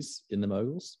skis in the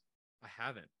moguls? I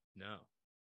haven't. No.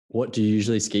 What do you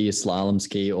usually ski? A slalom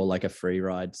ski or like a free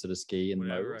ride sort of ski in the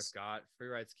moguls? I've got free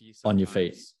ride ski on your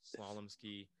feet. Slalom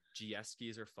ski. GS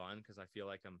skis are fun because I feel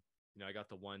like I got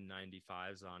the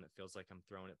 195s on. It feels like I'm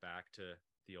throwing it back to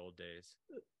the old days.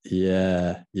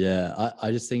 Yeah.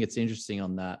 I just think it's interesting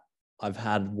on that. I've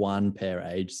had one pair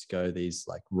ages ago, these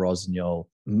like Rossignol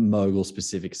mogul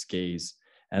specific skis,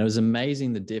 and it was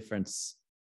amazing the difference.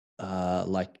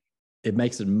 Like it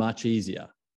makes it much easier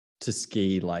to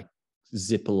ski like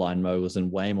zipper line moguls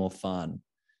and way more fun.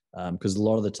 Because a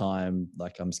lot of the time,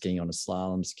 like I'm skiing on a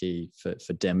slalom ski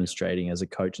for demonstrating as a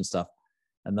coach and stuff.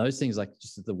 And those things, like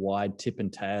just the wide tip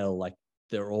and tail, like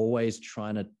they're always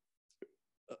trying to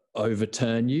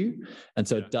overturn you. And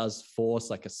so it does force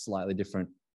like a slightly different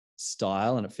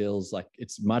style. And it feels like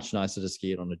it's much nicer to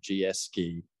ski it on a GS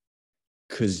ski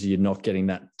because you're not getting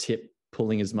that tip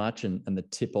pulling as much. And the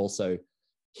tip also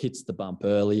hits the bump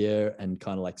earlier and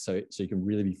kind of like, so you can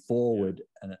really be forward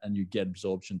and you get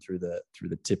absorption through the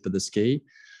tip of the ski.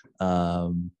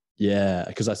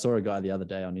 Because I saw a guy the other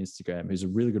day on Instagram who's a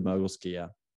really good mogul skier,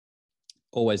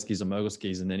 always skis on mogul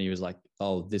skis, and then he was like,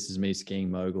 "Oh, this is me skiing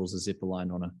moguls, a zipper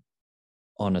line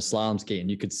on a slalom ski," and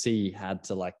you could see he had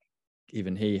to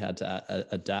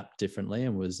adapt differently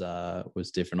and was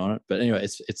different on it. But anyway,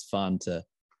 it's fun to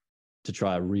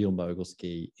try a real mogul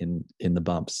ski in the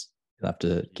bumps. You'll have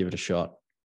to give it a shot.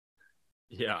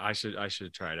 Yeah, I should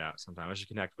try it out sometime. I should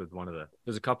connect with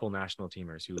there's a couple national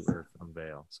teamers who are from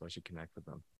Vail, so I should connect with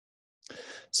them.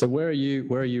 So where are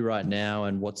you right now,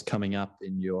 and what's coming up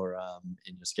in your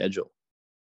schedule?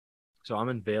 So I'm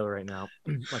in Vail right now.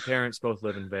 My parents both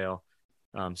live in Vail.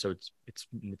 So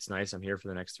it's nice. I'm here for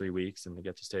the next 3 weeks, and I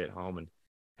get to stay at home and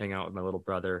hang out with my little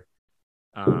brother.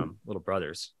 Little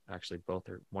brothers, actually,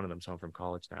 one of them's home from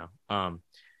college now.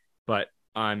 But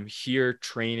I'm here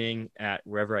training at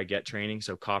wherever I get training.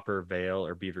 So Copper, Vail,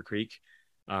 or Beaver Creek.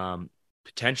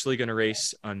 Potentially going to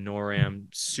race a NORAM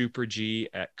Super G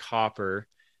at Copper.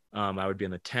 I would be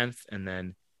on the 10th, and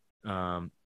then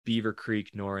Beaver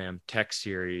Creek NORAM Tech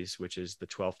Series, which is the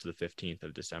 12th to the 15th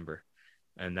of December.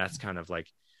 And that's kind of like,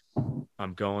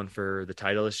 I'm going for the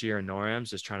title this year in NORAMs,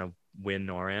 just trying to win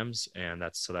NORAMs. And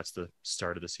that's the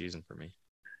start of the season for me.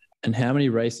 And how many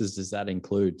races does that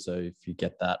include? So if you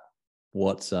get that,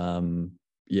 what's, how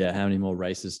many more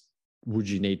races would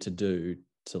you need to do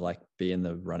to like be in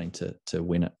the running to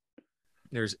win it?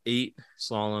 There's 8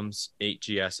 slaloms, 8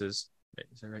 GSs. Is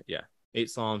that right? Yeah. 8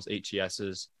 slaloms, 8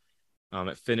 GSs.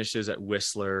 It finishes at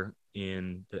Whistler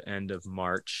in the end of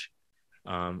March.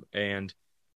 And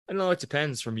I don't know, it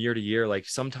depends from year to year. Like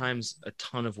sometimes a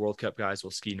ton of World Cup guys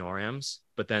will ski NORAMs,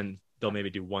 but then they'll maybe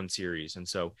do one series. And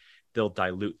so they'll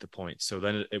dilute the points. So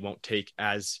then it won't take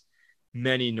as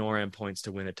many NORAM points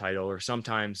to win a title. Or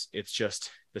sometimes it's just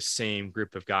the same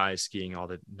group of guys skiing all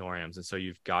the NORAMs. And so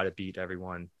you've got to beat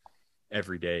everyone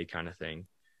every day kind of thing.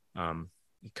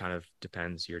 It kind of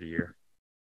depends year to year.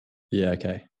 Yeah.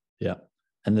 Okay. Yeah.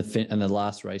 And the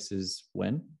last race is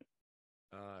when?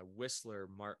 Whistler,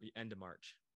 end of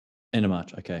March. End of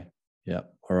March. Okay. Yeah.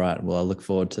 All right. Well, I look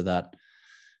forward to that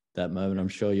moment. I'm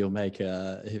sure you'll make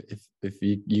if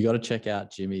you got to check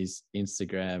out Jimmy's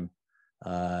Instagram,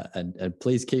 and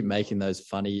please keep making those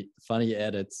funny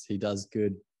edits. He does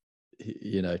good.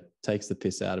 He, takes the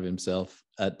piss out of himself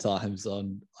at times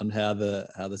on how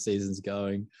the season's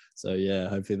going. So yeah,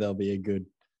 hopefully there'll be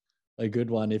a good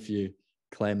one if you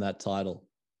claim that title.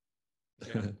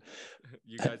 Yeah.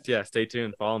 You guys, stay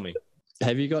tuned. Follow me.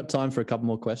 Have you got time for a couple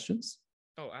more questions?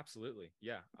 Oh, absolutely.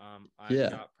 Yeah. I've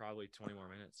got probably 20 more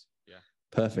minutes. Yeah.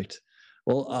 Perfect.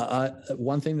 Well,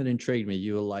 one thing that intrigued me,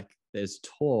 you were like, there's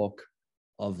talk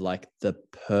of like the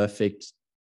perfect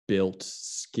built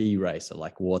ski racer,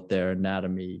 like what their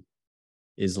anatomy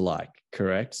is like,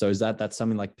 correct? So is that's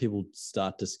something like people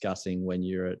start discussing when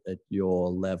you're at your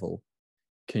level?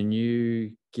 Can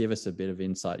you give us a bit of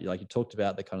insight? Like you talked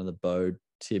about the kind of the bowed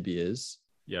tibias.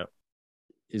 Yeah.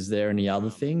 Is there any other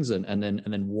things? And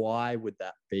then why would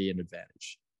that be an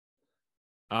advantage?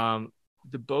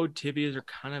 The bowed tibias are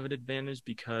kind of an advantage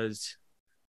because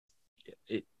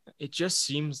it just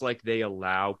seems like they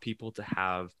allow people to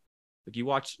have, like you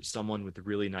watch someone with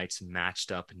really nice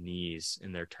matched up knees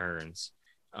in their turns.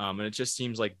 And it just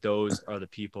seems like those are the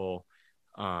people,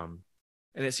 and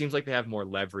it seems like they have more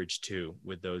leverage too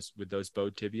with those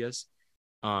bowed tibias.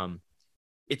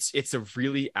 It's a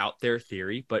really out there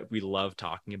theory, but we love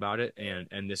talking about it.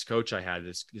 And this coach I had,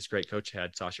 this great coach I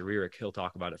had, Sasha Rierick, he'll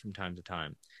talk about it from time to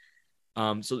time.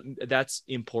 So that's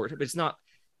important, but it's not.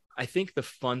 I think the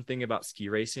fun thing about ski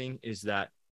racing is that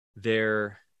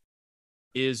there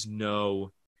is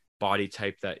no body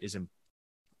type that isn't.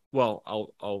 Well,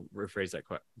 I'll rephrase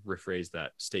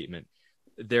that statement.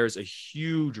 There's a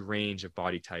huge range of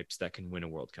body types that can win a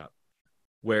World Cup,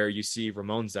 where you see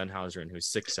Ramon Zenhausen,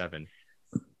 who's 6'7",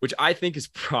 which I think is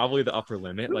probably the upper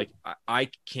limit. Like I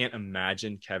can't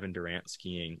imagine Kevin Durant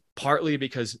skiing, partly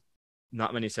because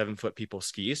not many 7-foot people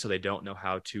ski, so they don't know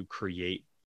how to create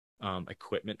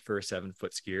equipment for a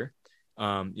 7-foot skier.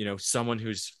 Someone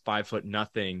who's 5 foot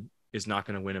nothing is not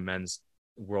going to win a men's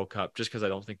World Cup just because I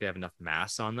don't think they have enough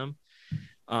mass on them.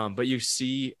 But you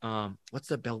see, what's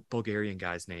the Bulgarian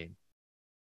guy's name?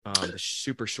 The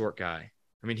super short guy.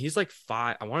 I mean, he's like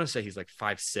 5. I want to say he's like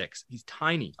 5'6". He's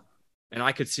tiny, and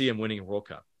I could see him winning a World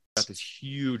Cup. Got this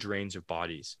huge range of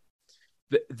bodies.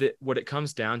 What it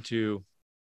comes down to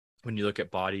when you look at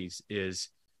bodies is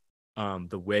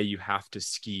the way you have to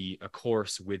ski a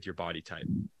course with your body type.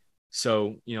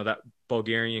 So, that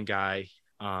Bulgarian guy,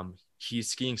 he's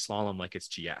skiing slalom like it's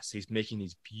GS. He's making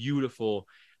these beautiful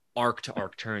arc to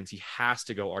arc turns. He has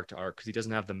to go arc to arc because he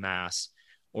doesn't have the mass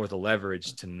or the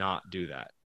leverage to not do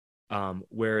that.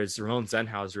 Whereas Ramon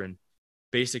Zenhausen,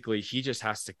 basically, he just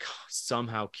has to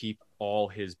somehow keep all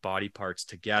his body parts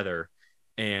together.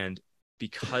 And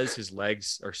because his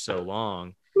legs are so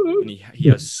long and he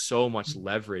has so much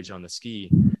leverage on the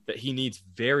ski that he needs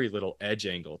very little edge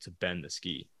angle to bend the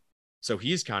ski. So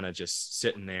he's kind of just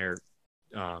sitting there,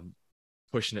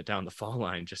 pushing it down the fall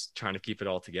line, just trying to keep it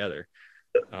all together.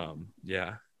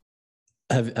 Yeah.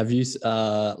 Have you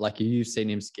seen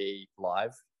him ski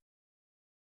live?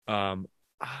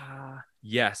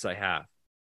 Yes, I have.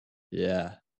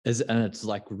 Yeah. And it's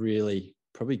like really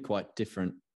probably quite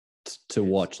different to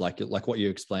watch, like what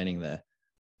you're explaining there.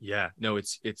 Yeah, no,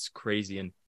 it's crazy.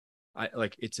 And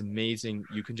it's amazing.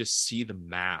 You can just see the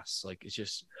mass. Like, it's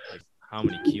just like how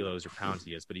many kilos or pounds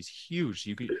he is, but he's huge.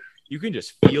 You can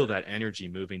just feel that energy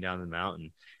moving down the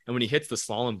mountain. And when he hits the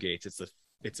slalom gates, it's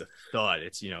a thud.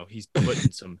 It's, he's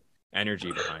putting some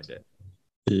energy behind it.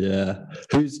 Yeah.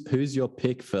 Who's your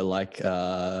pick for like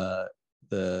the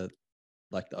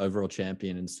like the overall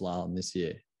champion in slalom this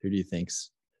year? Who do you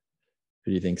think's?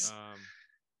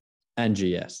 And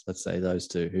GS, let's say those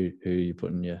two. Who are you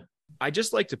putting your? I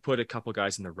just like to put a couple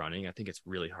guys in the running. I think it's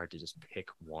really hard to just pick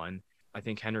one. I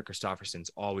think Henrik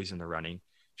Kristofferson's always in the running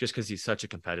just because he's such a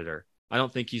competitor. I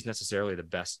don't think he's necessarily the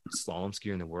best slalom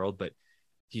skier in the world, but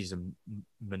he's a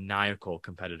maniacal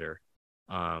competitor.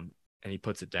 And he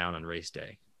puts it down on race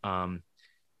day.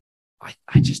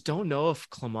 I just don't know if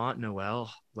Clement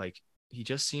Noel, like, he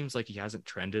just seems like he hasn't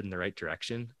trended in the right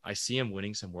direction. I see him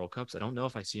winning some World Cups. I don't know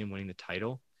if I see him winning the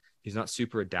title. He's not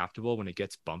super adaptable when it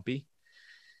gets bumpy.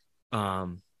 But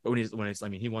when it's, I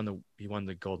mean, he won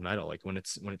the gold medal. Like when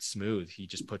it's smooth, he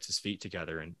just puts his feet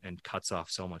together and cuts off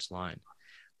so much line.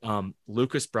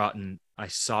 Lucas Broughton, I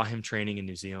saw him training in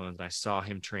New Zealand. I saw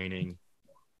him training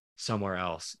somewhere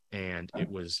else, and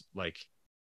it was like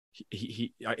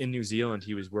he in New Zealand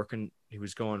he was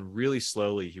going really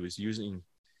slowly. He was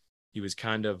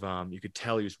kind of you could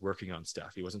tell he was working on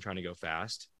stuff. He wasn't trying to go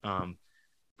fast,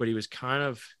 but he was kind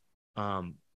of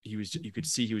you could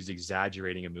see he was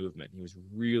exaggerating a movement. He was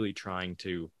really trying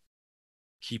to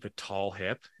keep a tall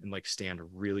hip and like stand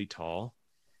really tall.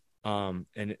 And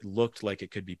it looked like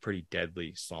it could be pretty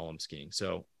deadly slalom skiing.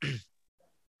 So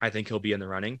I think he'll be in the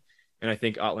running, and I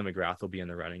think Otley McGrath will be in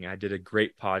the running. I did a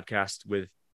great podcast with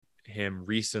him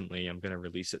recently. I'm going to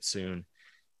release it soon.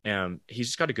 He's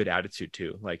just got a good attitude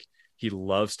too. Like he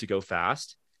loves to go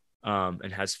fast,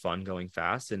 and has fun going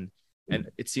fast. And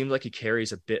it seems like he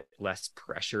carries a bit less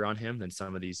pressure on him than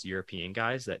some of these European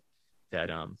guys that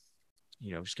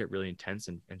just get really intense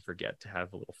and forget to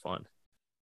have a little fun.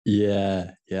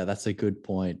 Yeah, that's a good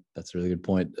point. That's a really good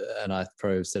point. And I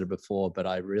probably said it before, but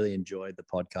I really enjoyed the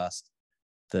podcast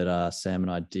that Sam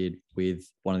and I did with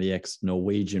one of the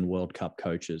ex-Norwegian World Cup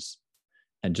coaches.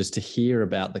 And just to hear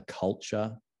about the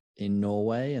culture in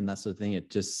Norway and that sort of thing, it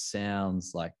just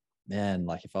sounds like, man,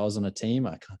 like if I was on a team,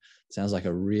 it sounds like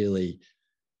a really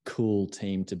cool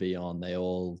team to be on. They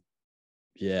all,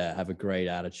 have a great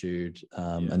attitude.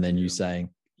 And then you saying,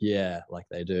 like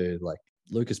they do, like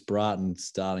Lucas Broughton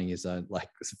starting his own like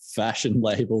fashion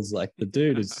labels. Like the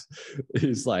dude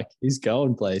is like, he's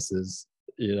going places,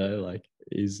 like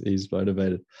he's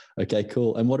motivated. Okay,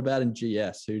 cool. And what about in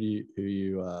GS? Who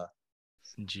you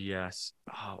GS?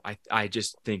 Oh, I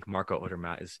just think Marco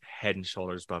Odermatt is head and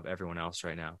shoulders above everyone else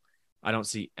right now. I don't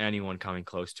see anyone coming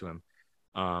close to him.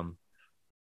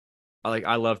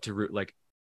 I love to root. Like,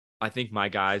 I think my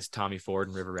guys, Tommy Ford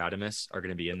and River Radames, are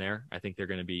going to be in there. I think they're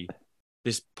going to be.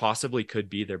 This possibly could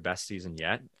be their best season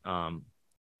yet.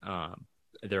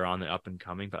 They're on the up and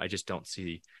coming, but I just don't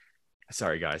see.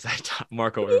 Sorry, guys.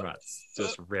 Marco Odermatt's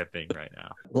just ripping right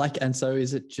now. Like, and so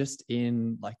is it just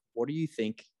in like? What do you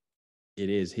think it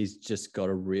is? He's just got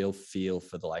a real feel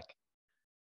for the like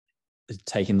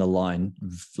taking the line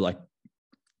like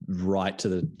right to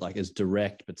the like as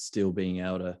direct, but still being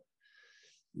able to,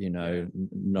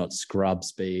 not scrub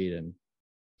speed. And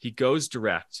he goes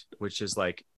direct, which is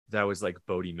like that was like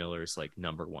Bodie Miller's like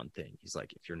number one thing. He's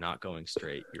like, if you're not going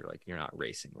straight, you're not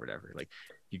racing or whatever. Like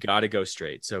you got to go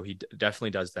straight. So he definitely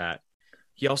does that.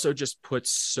 He also just puts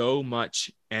so much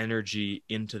energy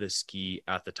into the ski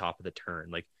at the top of the turn.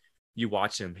 Like you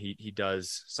watch him, he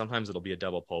does, sometimes it'll be a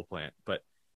double pole plant, but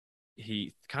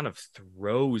he kind of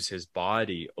throws his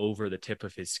body over the tip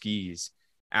of his skis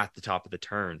at the top of the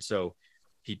turn. So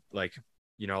he like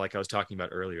I was talking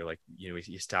about earlier, like,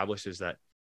 he establishes that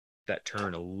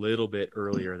turn a little bit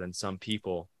earlier than some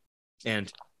people.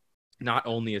 And not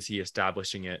only is he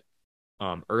establishing it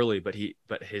early,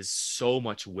 but his so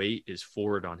much weight is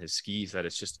forward on his skis that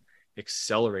it's just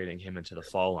accelerating him into the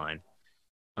fall line.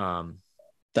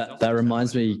 That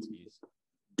reminds me,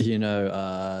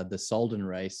 the Solden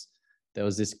race, there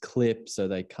was this clip. So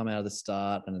they come out of the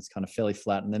start and it's kind of fairly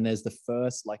flat. And then there's the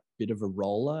first like bit of a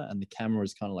roller and the camera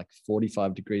is kind of like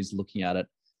 45 degrees looking at it.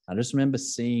 I just remember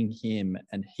seeing him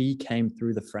and he came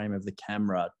through the frame of the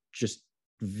camera just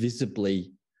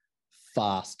visibly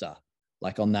faster,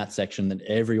 like on that section than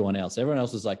everyone else. Everyone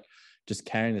else was like just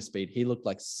carrying the speed. He looked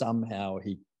like somehow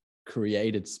he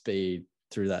created speed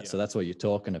through that. Yeah. So that's what you're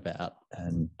talking about.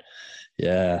 And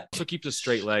also keeps a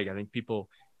straight leg. I think people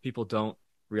don't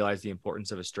realize the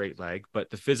importance of a straight leg, but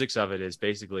the physics of it is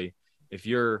basically if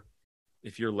your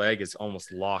leg is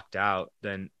almost locked out,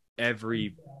 then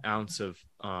every ounce of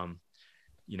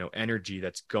energy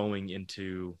that's going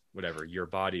into whatever your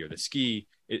body or the ski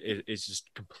is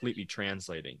just completely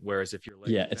translating. Whereas if you're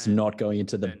it's not going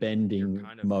into the bending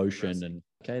kind of motion progressing. And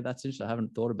okay, that's interesting. I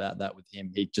haven't thought about that with him.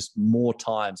 He just more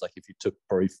times, like if you took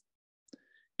probably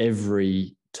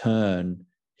every turn,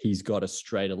 he's got a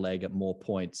straighter leg at more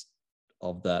points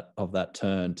that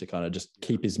turn to kind of just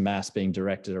keep his mass being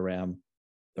directed around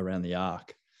the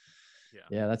arc.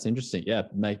 Yeah, that's interesting. Yeah,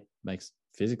 makes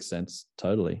physics sense.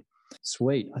 Totally.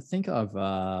 Sweet. I think I've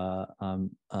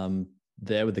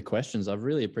there with the questions. I've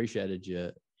really appreciated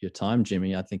your time,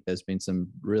 Jimmy. I think there's been some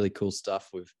really cool stuff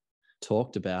we've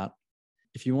talked about.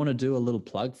 If you want to do a little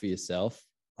plug for yourself,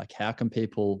 like how can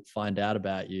people find out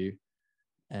about you?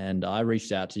 And I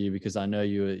reached out to you because I know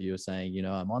you were saying,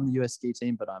 I'm on the US ski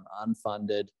team, but I'm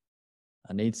unfunded.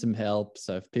 I need some help.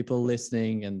 So if people are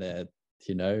listening and they're,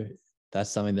 that's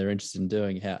something they're interested in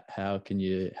doing, how can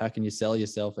you sell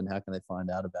yourself and how can they find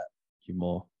out about you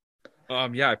more?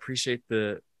 Yeah, I appreciate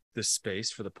the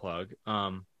space for the plug.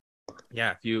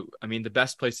 Yeah, the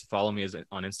best place to follow me is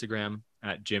on Instagram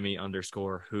at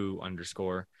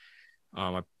Jimmy_who_.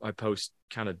 I post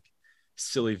kind of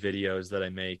silly videos that I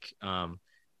make.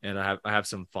 And I have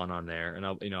some fun on there, and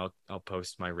I'll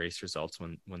post my race results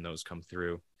when those come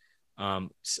through. I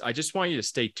just want you to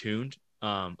stay tuned.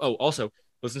 Also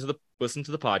listen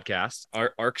to the podcast,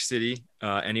 Arc City,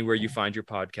 anywhere you find your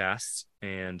podcasts,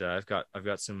 and I've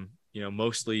got some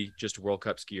mostly just World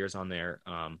Cup skiers on there.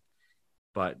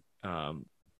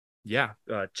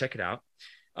 Check it out.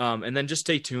 And then just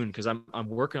stay tuned because I'm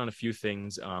working on a few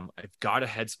things. I've got a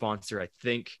head sponsor. I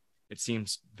think it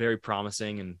seems very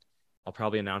promising, and I'll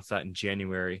probably announce that in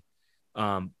January.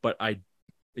 But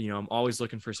I'm always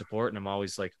looking for support, and I'm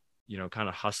always like, kind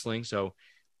of hustling. So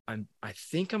I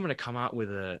think I'm going to come out with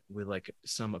like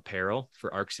some apparel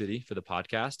for Arc City for the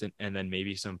podcast, and then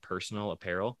maybe some personal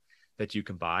apparel that you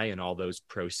can buy, and all those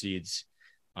proceeds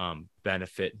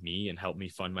benefit me and help me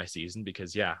fund my season,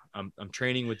 because I'm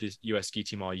training with this US ski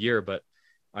team all year, but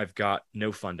I've got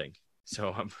no funding.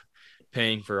 So I'm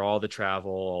paying for all the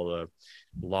travel, all the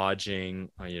lodging,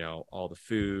 all the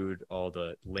food, all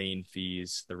the lane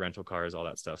fees, the rental cars, all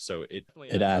that stuff. So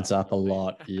it adds up a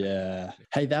lot. Yeah.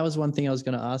 Hey, that was one thing I was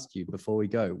going to ask you before we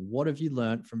go. What have you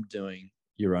learned from doing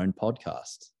your own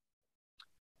podcast?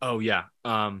 Oh yeah.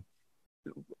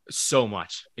 So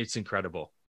much. It's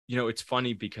incredible. It's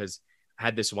funny because I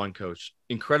had this one coach,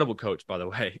 incredible coach, by the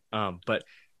way. But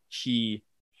he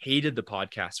hated the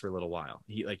podcast for a little while.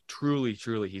 He truly,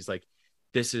 he's like,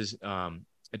 this is a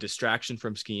distraction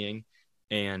from skiing,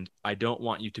 and I don't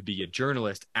want you to be a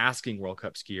journalist asking World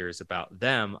Cup skiers about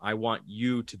them. I want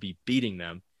you to be beating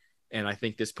them. And I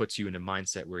think this puts you in a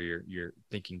mindset where you're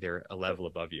thinking they're a level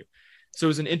above you. So it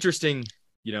was an interesting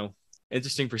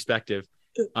perspective.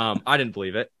 I didn't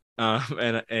believe it.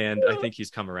 And I think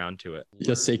he's come around to it.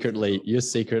 You're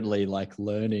secretly like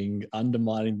learning,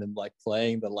 undermining them, like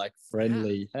playing the like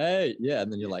friendly, hey, yeah.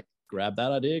 And then you're like, grab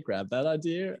that idea.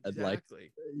 Exactly. And like,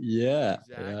 yeah.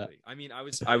 Exactly.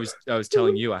 Yeah. I was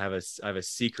telling you, I have a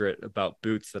secret about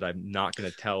boots that I'm not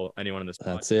going to tell anyone in this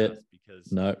podcast. That's it.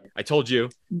 Because no, I told you,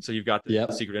 so you've got the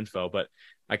secret info, but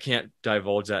I can't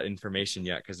divulge that information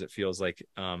yet because it feels like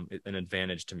an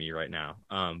advantage to me right now.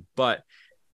 I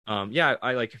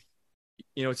like,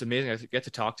 it's amazing. I get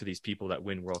to talk to these people that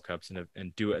win World Cups and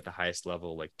do it at the highest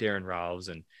level, like Darren Ralves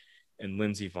and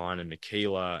Lindsey Vonn and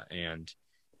Michaela,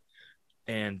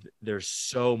 and there's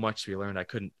so much to be learned. I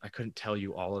couldn't tell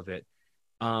you all of it.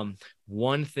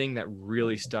 One thing that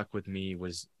really stuck with me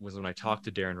was when I talked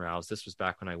to Darren Ralves. This was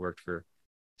back when I worked for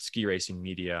Ski Racing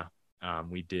Media. I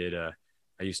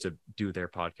used to do their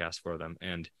podcast for them,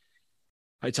 and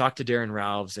I talked to Darren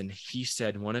Ralves, and he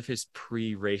said one of his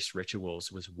pre-race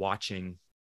rituals was watching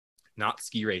not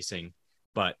ski racing,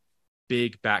 but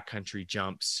big backcountry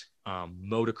jumps,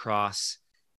 motocross,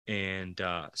 and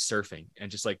surfing, and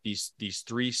just like these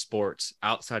three sports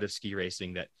outside of ski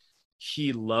racing that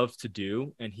he loved to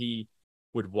do. And he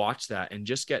would watch that and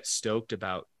just get stoked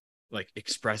about like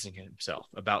expressing himself,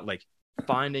 about like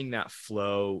finding that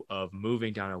flow of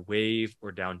moving down a wave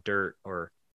or down dirt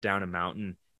or down a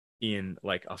mountain in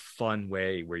like a fun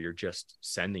way where you're just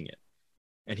sending it.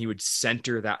 And he would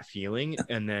center that feeling,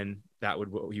 and then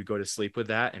you go to sleep with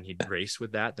that, and he'd race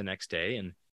with that the next day.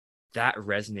 And that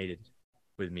resonated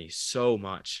with me so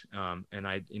much. And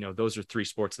I, those are three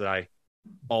sports that I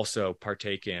also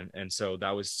partake in. And so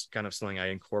that was kind of something I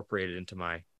incorporated into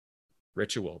my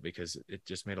ritual because it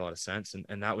just made a lot of sense.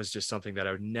 And that was just something that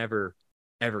I would never,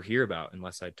 ever hear about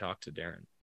unless I talked to Darren.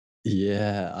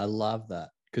 Yeah, I love that.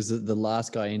 Because the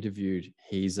last guy I interviewed,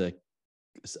 he's a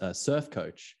surf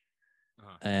coach.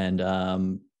 And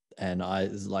I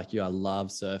like you, I love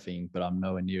surfing, but I'm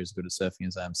nowhere near as good at surfing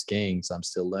as I am skiing. So I'm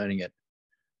still learning it.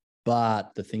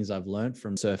 But the things I've learned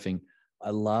from surfing, I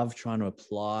love trying to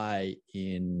apply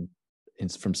in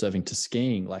from surfing to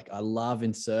skiing. Like I love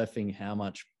in surfing how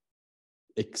much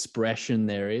expression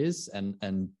there is, and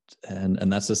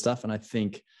that sort of stuff. And I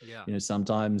think,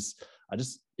 sometimes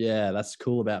that's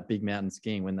cool about big mountain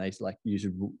skiing, when they like you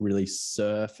should really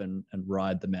surf and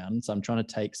ride the mountain. So I'm trying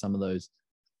to take some of those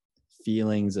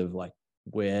feelings of like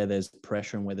where there's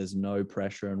pressure and where there's no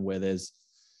pressure, and where there's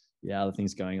other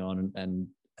things going on,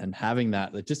 and having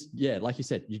that just like you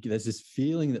said, there's this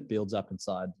feeling that builds up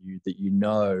inside you that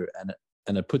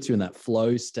and it puts you in that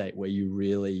flow state where you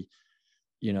really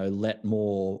let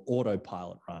more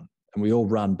autopilot run. And we all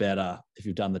run better if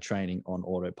you've done the training on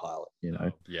autopilot,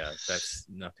 Yeah, that's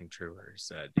nothing truer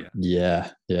said. Yeah.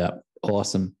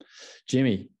 Awesome.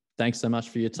 Jimmy, thanks so much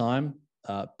for your time.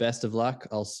 Best of luck.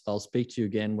 I'll speak to you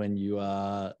again when you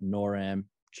are NORAM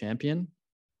champion.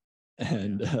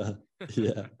 And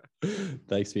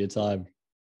thanks for your time.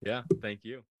 Yeah, thank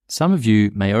you. Some of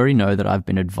you may already know that I've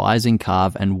been advising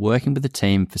Carve and working with the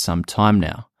team for some time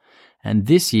now. And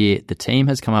this year, the team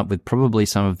has come up with probably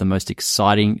some of the most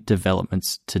exciting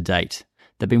developments to date.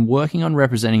 They've been working on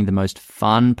representing the most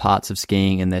fun parts of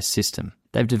skiing in their system.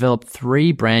 They've developed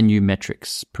 3 brand new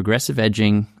metrics: progressive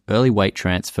edging, early weight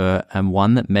transfer, and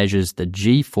one that measures the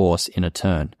G-force in a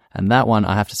turn. And that one,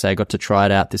 I have to say, I got to try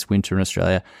it out this winter in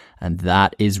Australia, and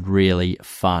that is really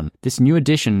fun. This new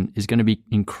addition is going to be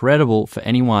incredible for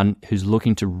anyone who's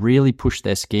looking to really push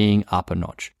their skiing up a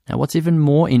notch. Now, what's even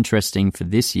more interesting for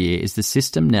this year is the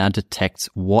system now detects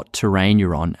what terrain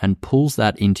you're on and pulls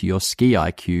that into your Ski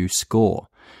IQ score.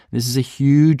 This is a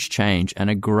huge change and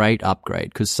a great upgrade,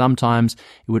 because sometimes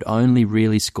it would only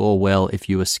really score well if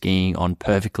you were skiing on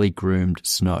perfectly groomed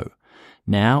snow.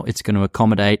 Now it's going to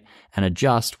accommodate and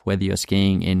adjust whether you're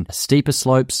skiing in steeper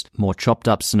slopes, more chopped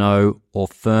up snow, or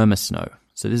firmer snow.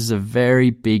 So this is a very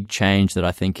big change that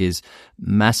I think is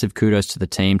massive kudos to the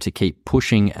team to keep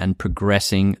pushing and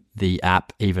progressing the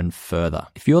app even further.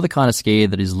 If you're the kind of skier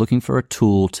that is looking for a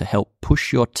tool to help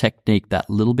push your technique that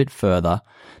little bit further,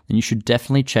 then you should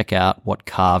definitely check out what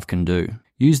Carve can do.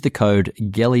 Use the code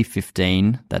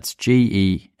GELLIE15, that's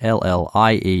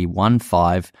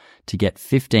GELLIE15, to get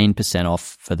 15%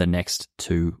 off for the next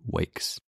 2 weeks.